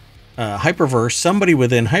Hyperverse, somebody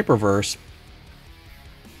within Hyperverse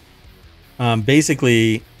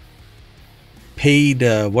basically paid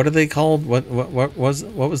what are they called? What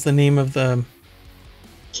was the name of the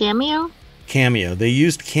Cameo? Cameo. They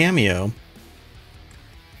used Cameo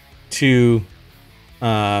to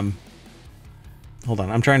hold on,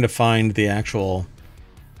 I'm trying to find the actual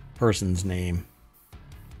person's name.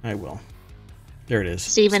 I will. There it is.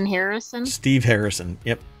 Stephen Harrison? Steve Harrison.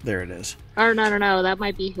 Yep, there it is. Or no, that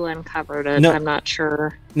might be who uncovered it. No. I'm not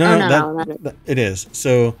sure. No, it is.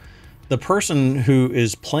 So the person who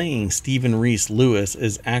is playing Stephen Reese Lewis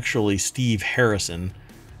is actually Steve Harrison.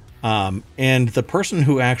 And the person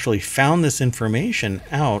who actually found this information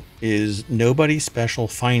out is Nobody Special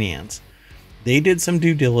Finance. They did some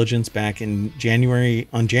due diligence back in January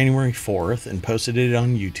 4th and posted it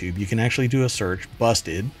on YouTube. You can actually do a search,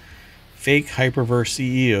 busted, fake Hyperverse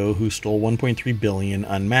CEO who stole 1.3 billion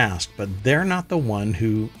unmasked, but they're not the one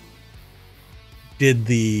who did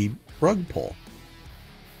the rug pull.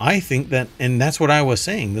 I think that, and that's what I was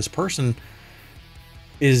saying, this person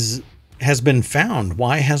has been found.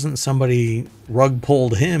 Why hasn't somebody rug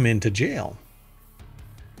pulled him into jail?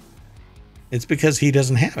 It's because he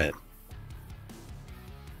doesn't have it.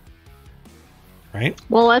 Right?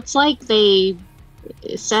 Well, it's like they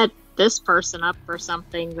set this person up for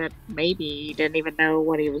something that maybe he didn't even know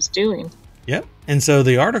what he was doing. Yep. And so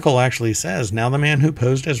the article actually says, now the man who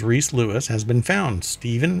posed as Reese Lewis has been found.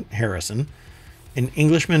 Stephen Harrison, an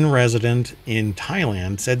Englishman resident in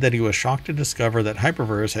Thailand, said that he was shocked to discover that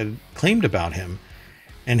Hyperverse had claimed about him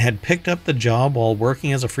and had picked up the job while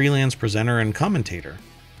working as a freelance presenter and commentator.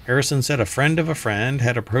 Harrison said a friend of a friend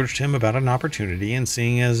had approached him about an opportunity, and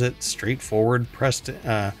seeing as its straightforward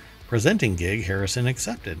presenting gig, Harrison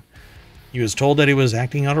accepted. He was told that he was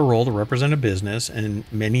acting out a role to represent a business, and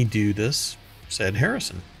many do this, said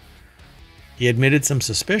Harrison. He admitted some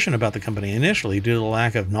suspicion about the company initially due to the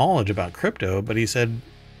lack of knowledge about crypto, but his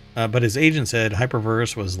agent said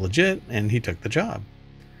Hyperverse was legit and he took the job.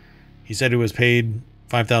 He said he was paid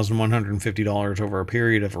 $5,150 over a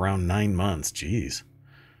period of around 9 months. Jeez.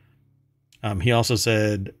 He also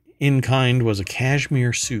said in kind was a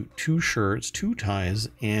cashmere suit, 2 shirts, 2 ties,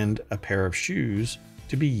 and a pair of shoes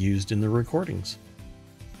to be used in the recordings.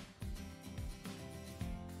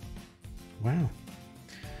 Wow.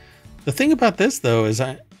 The thing about this, though, is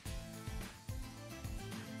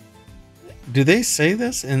do they say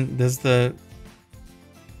this? And do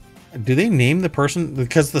they name the person?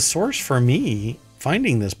 Because the source for me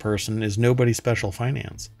finding this person is Nobody Special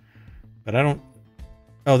Finance. But I don't...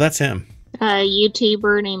 Oh, that's him. A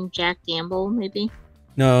YouTuber named Jack Gamble, maybe?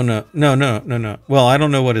 No. Well, I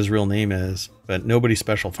don't know what his real name is, but Nobody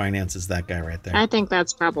Special Finance is that guy right there. I think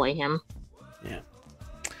that's probably him. Yeah.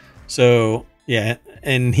 So, yeah,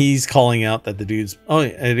 and he's calling out that the dude's... Oh,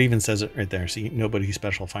 it even says it right there. See, Nobody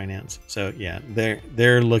Special Finance. So, yeah,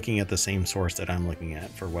 they're looking at the same source that I'm looking at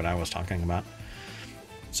for what I was talking about.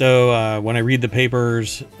 So, when I read the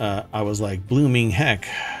papers, I was like, blooming heck.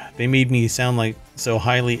 They made me sound like so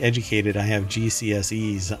highly educated I have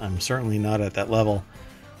GCSEs. I'm certainly not at that level.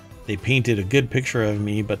 They painted a good picture of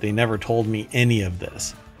me, but they never told me any of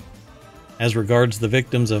this. As regards the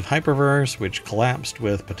victims of Hyperverse, which collapsed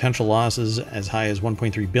with potential losses as high as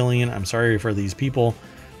 1.3 billion, I'm sorry for these people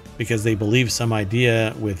because they believed some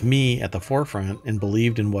idea with me at the forefront and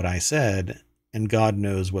believed in what I said, and God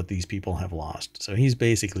knows what these people have lost. So he's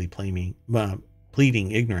basically pleading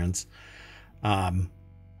ignorance.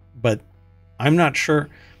 But I'm not sure.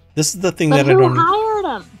 This is the thing that I don't... Who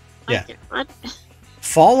hired him? Yeah. What?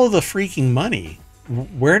 Follow the freaking money.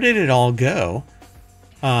 Where did it all go?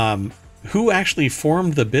 Who actually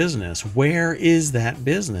formed the business? Where is that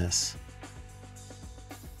business?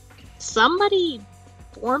 Somebody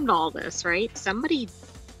formed all this, right? Somebody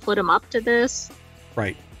put him up to this.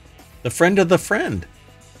 Right. The friend of the friend.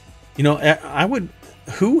 You know, I would...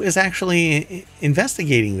 Who is actually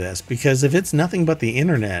investigating this? Because if it's nothing but the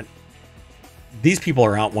internet, these people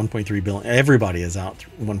are out 1.3 billion. Everybody is out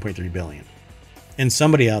 1.3 billion. And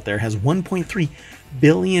somebody out there has $1.3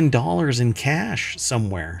 billion in cash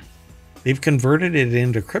somewhere. They've converted it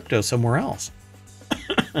into crypto somewhere else.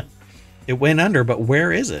 It went under, but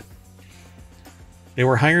where is it? They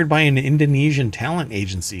were hired by an Indonesian talent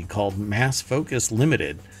agency called Mass Focus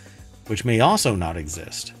Limited, which may also not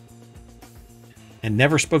exist. And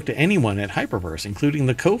never spoke to anyone at Hyperverse, including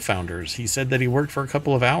the co-founders. He said that he worked for a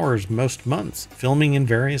couple of hours most months, filming in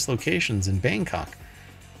various locations in Bangkok,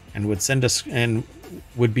 and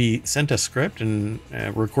would be sent a script and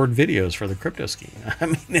record videos for the crypto scheme. I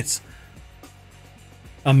mean, it's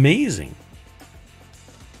amazing.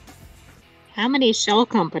 How many shell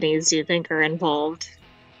companies do you think are involved?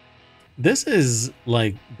 This is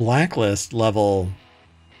like blacklist level.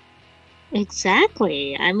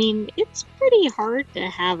 Exactly. I mean, it's pretty hard to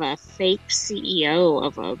have a fake CEO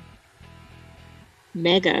of a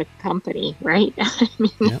mega company, right? I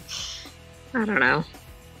mean, yep. I don't know.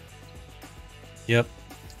 Yep.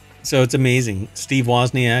 So it's amazing. Steve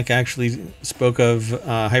Wozniak actually spoke of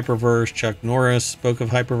Hyperverse. Chuck Norris spoke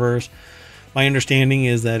of Hyperverse. My understanding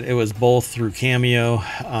is that it was both through Cameo.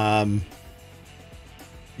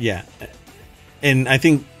 Yeah. And I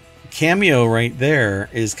think Cameo right there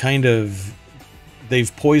is kind of,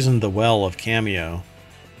 they've poisoned the well of Cameo,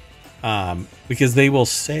 because they will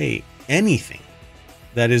say anything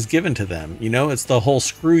that is given to them. You know, it's the whole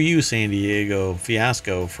screw you San Diego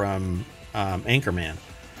fiasco from Anchorman.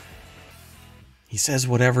 He says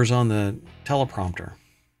whatever's on the teleprompter.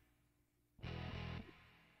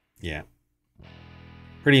 Yeah.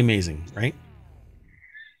 Pretty amazing, right?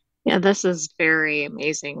 Yeah, this is very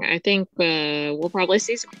amazing. I think we'll probably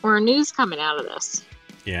see some more news coming out of this.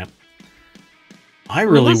 Yeah. I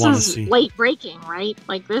really want to see... This is late breaking, right?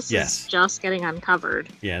 Like, this is just getting uncovered.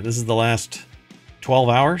 Yeah, this is the last 12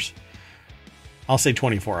 hours. I'll say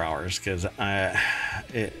 24 hours, because the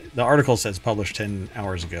article says published 10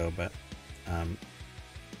 hours ago, but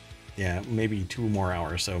yeah, maybe 2 more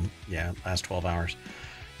hours. So, yeah, last 12 hours.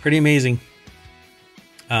 Pretty amazing.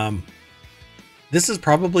 This is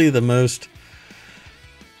probably the most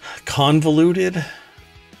convoluted,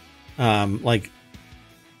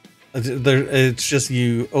 it's just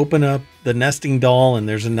you open up the nesting doll and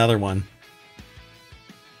there's another one.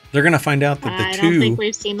 They're gonna find out that I don't think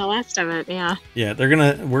we've seen the last of it. Yeah. Yeah,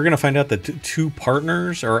 we're gonna find out that two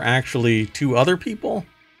partners are actually 2 other people.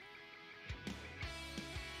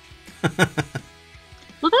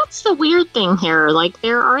 Well, that's the weird thing here. Like,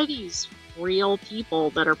 there are these real people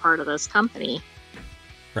that are part of this company.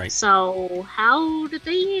 Right. So how do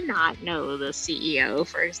they not know the CEO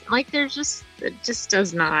first? Like, it just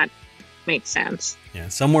does not make sense. Yeah,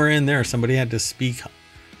 somewhere in there, somebody had to speak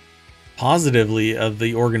positively of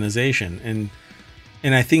the organization.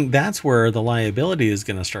 And I think that's where the liability is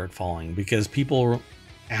going to start falling, because people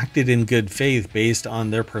acted in good faith based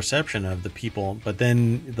on their perception of the people, but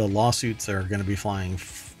then the lawsuits are going to be flying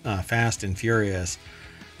fast and furious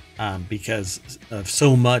because of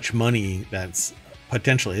so much money that's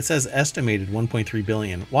potentially, it says estimated 1.3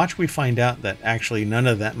 billion. Watch, we find out that actually none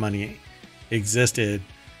of that money existed.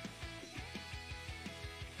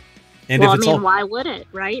 And well, I mean, why would it,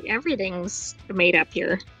 right? Everything's made up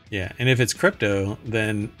here. Yeah, and if it's crypto,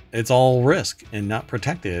 then it's all risk and not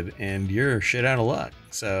protected, and you're shit out of luck.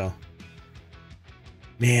 So,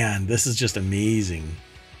 man, this is just amazing.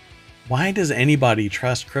 Why does anybody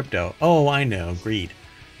trust crypto? Oh, I know, greed.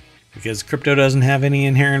 Because crypto doesn't have any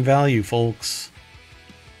inherent value, folks.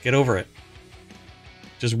 Get over it.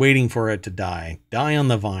 Just waiting for it to die. Die on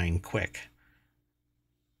the vine, quick.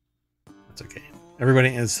 That's okay. Everybody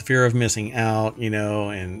has the fear of missing out, you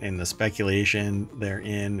know, and the speculation they're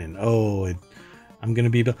in, and I'm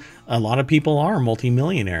going to be, a lot of people are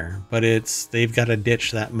multimillionaire, but they've got to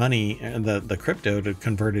ditch that money, the crypto, to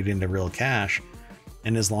convert it into real cash.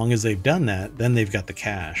 And as long as they've done that, then they've got the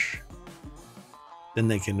cash. Then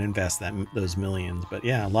they can invest those millions. But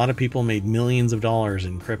yeah, a lot of people made millions of dollars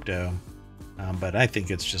in crypto, but I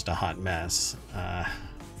think it's just a hot mess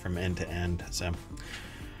from end to end. So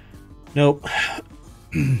nope.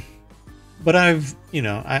 But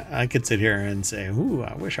I could sit here and say, ooh,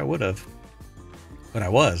 I wish I would have. But I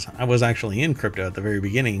was actually in crypto at the very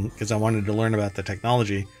beginning because I wanted to learn about the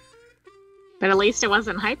technology. But at least it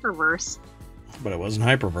wasn't Hyperverse. But it wasn't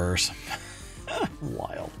Hyperverse.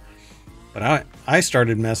 Wild. But I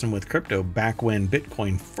started messing with crypto back when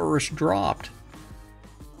Bitcoin first dropped.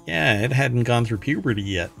 Yeah, it hadn't gone through puberty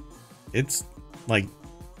yet. It's like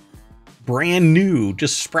brand new,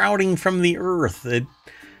 just sprouting from the earth. It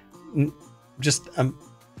just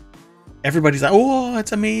everybody's like, oh,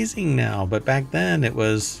 it's amazing now. But back then it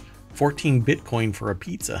was 14 Bitcoin for a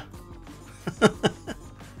pizza.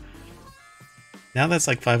 Now that's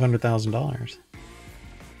like $500,000.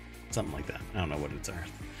 Something like that. I don't know what it's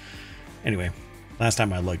worth. Anyway, last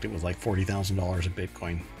time I looked, it was like $40,000 of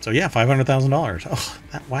Bitcoin. So yeah, $500,000.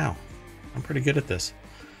 Oh, wow. I'm pretty good at this.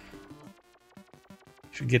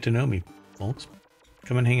 Should get to know me, folks.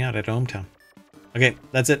 Come and hang out at Ohmtown. Okay,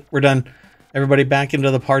 that's it. We're done. Everybody back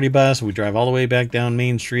into the party bus. We drive all the way back down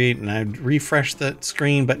Main Street, and I refresh that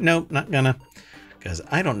screen, but nope, not gonna, because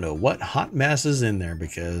I don't know what hot mess is in there,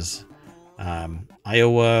 because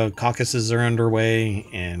Iowa caucuses are underway,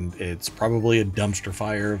 and it's probably a dumpster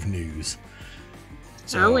fire of news.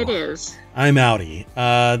 So it is. I'm outie.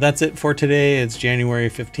 That's it for today. It's January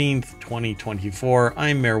 15th, 2024.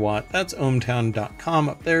 I'm Mayor Watt. That's ohmtown.com.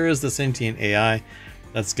 Up there is the sentient AI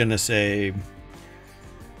that's going to say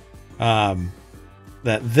that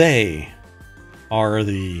they are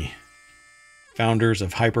the founders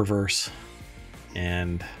of Hyperverse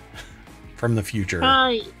and from the future.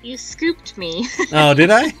 You scooped me. Oh, did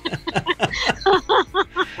I?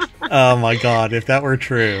 Oh my God, if that were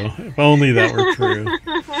true. If only that were true.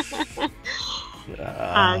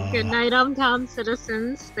 Good night, Ohmtown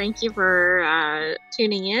citizens. Thank you for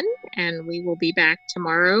tuning in, and we will be back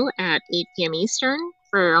tomorrow at 8 p.m. Eastern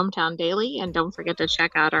for Ohmtown Daily. And don't forget to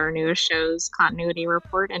check out our newest shows, Continuity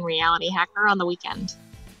Report and Reality Hacker, on the weekend.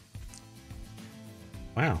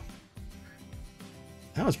 Wow.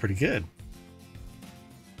 That was pretty good.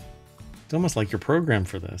 It's almost like you're programmed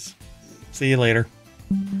for this. See you later.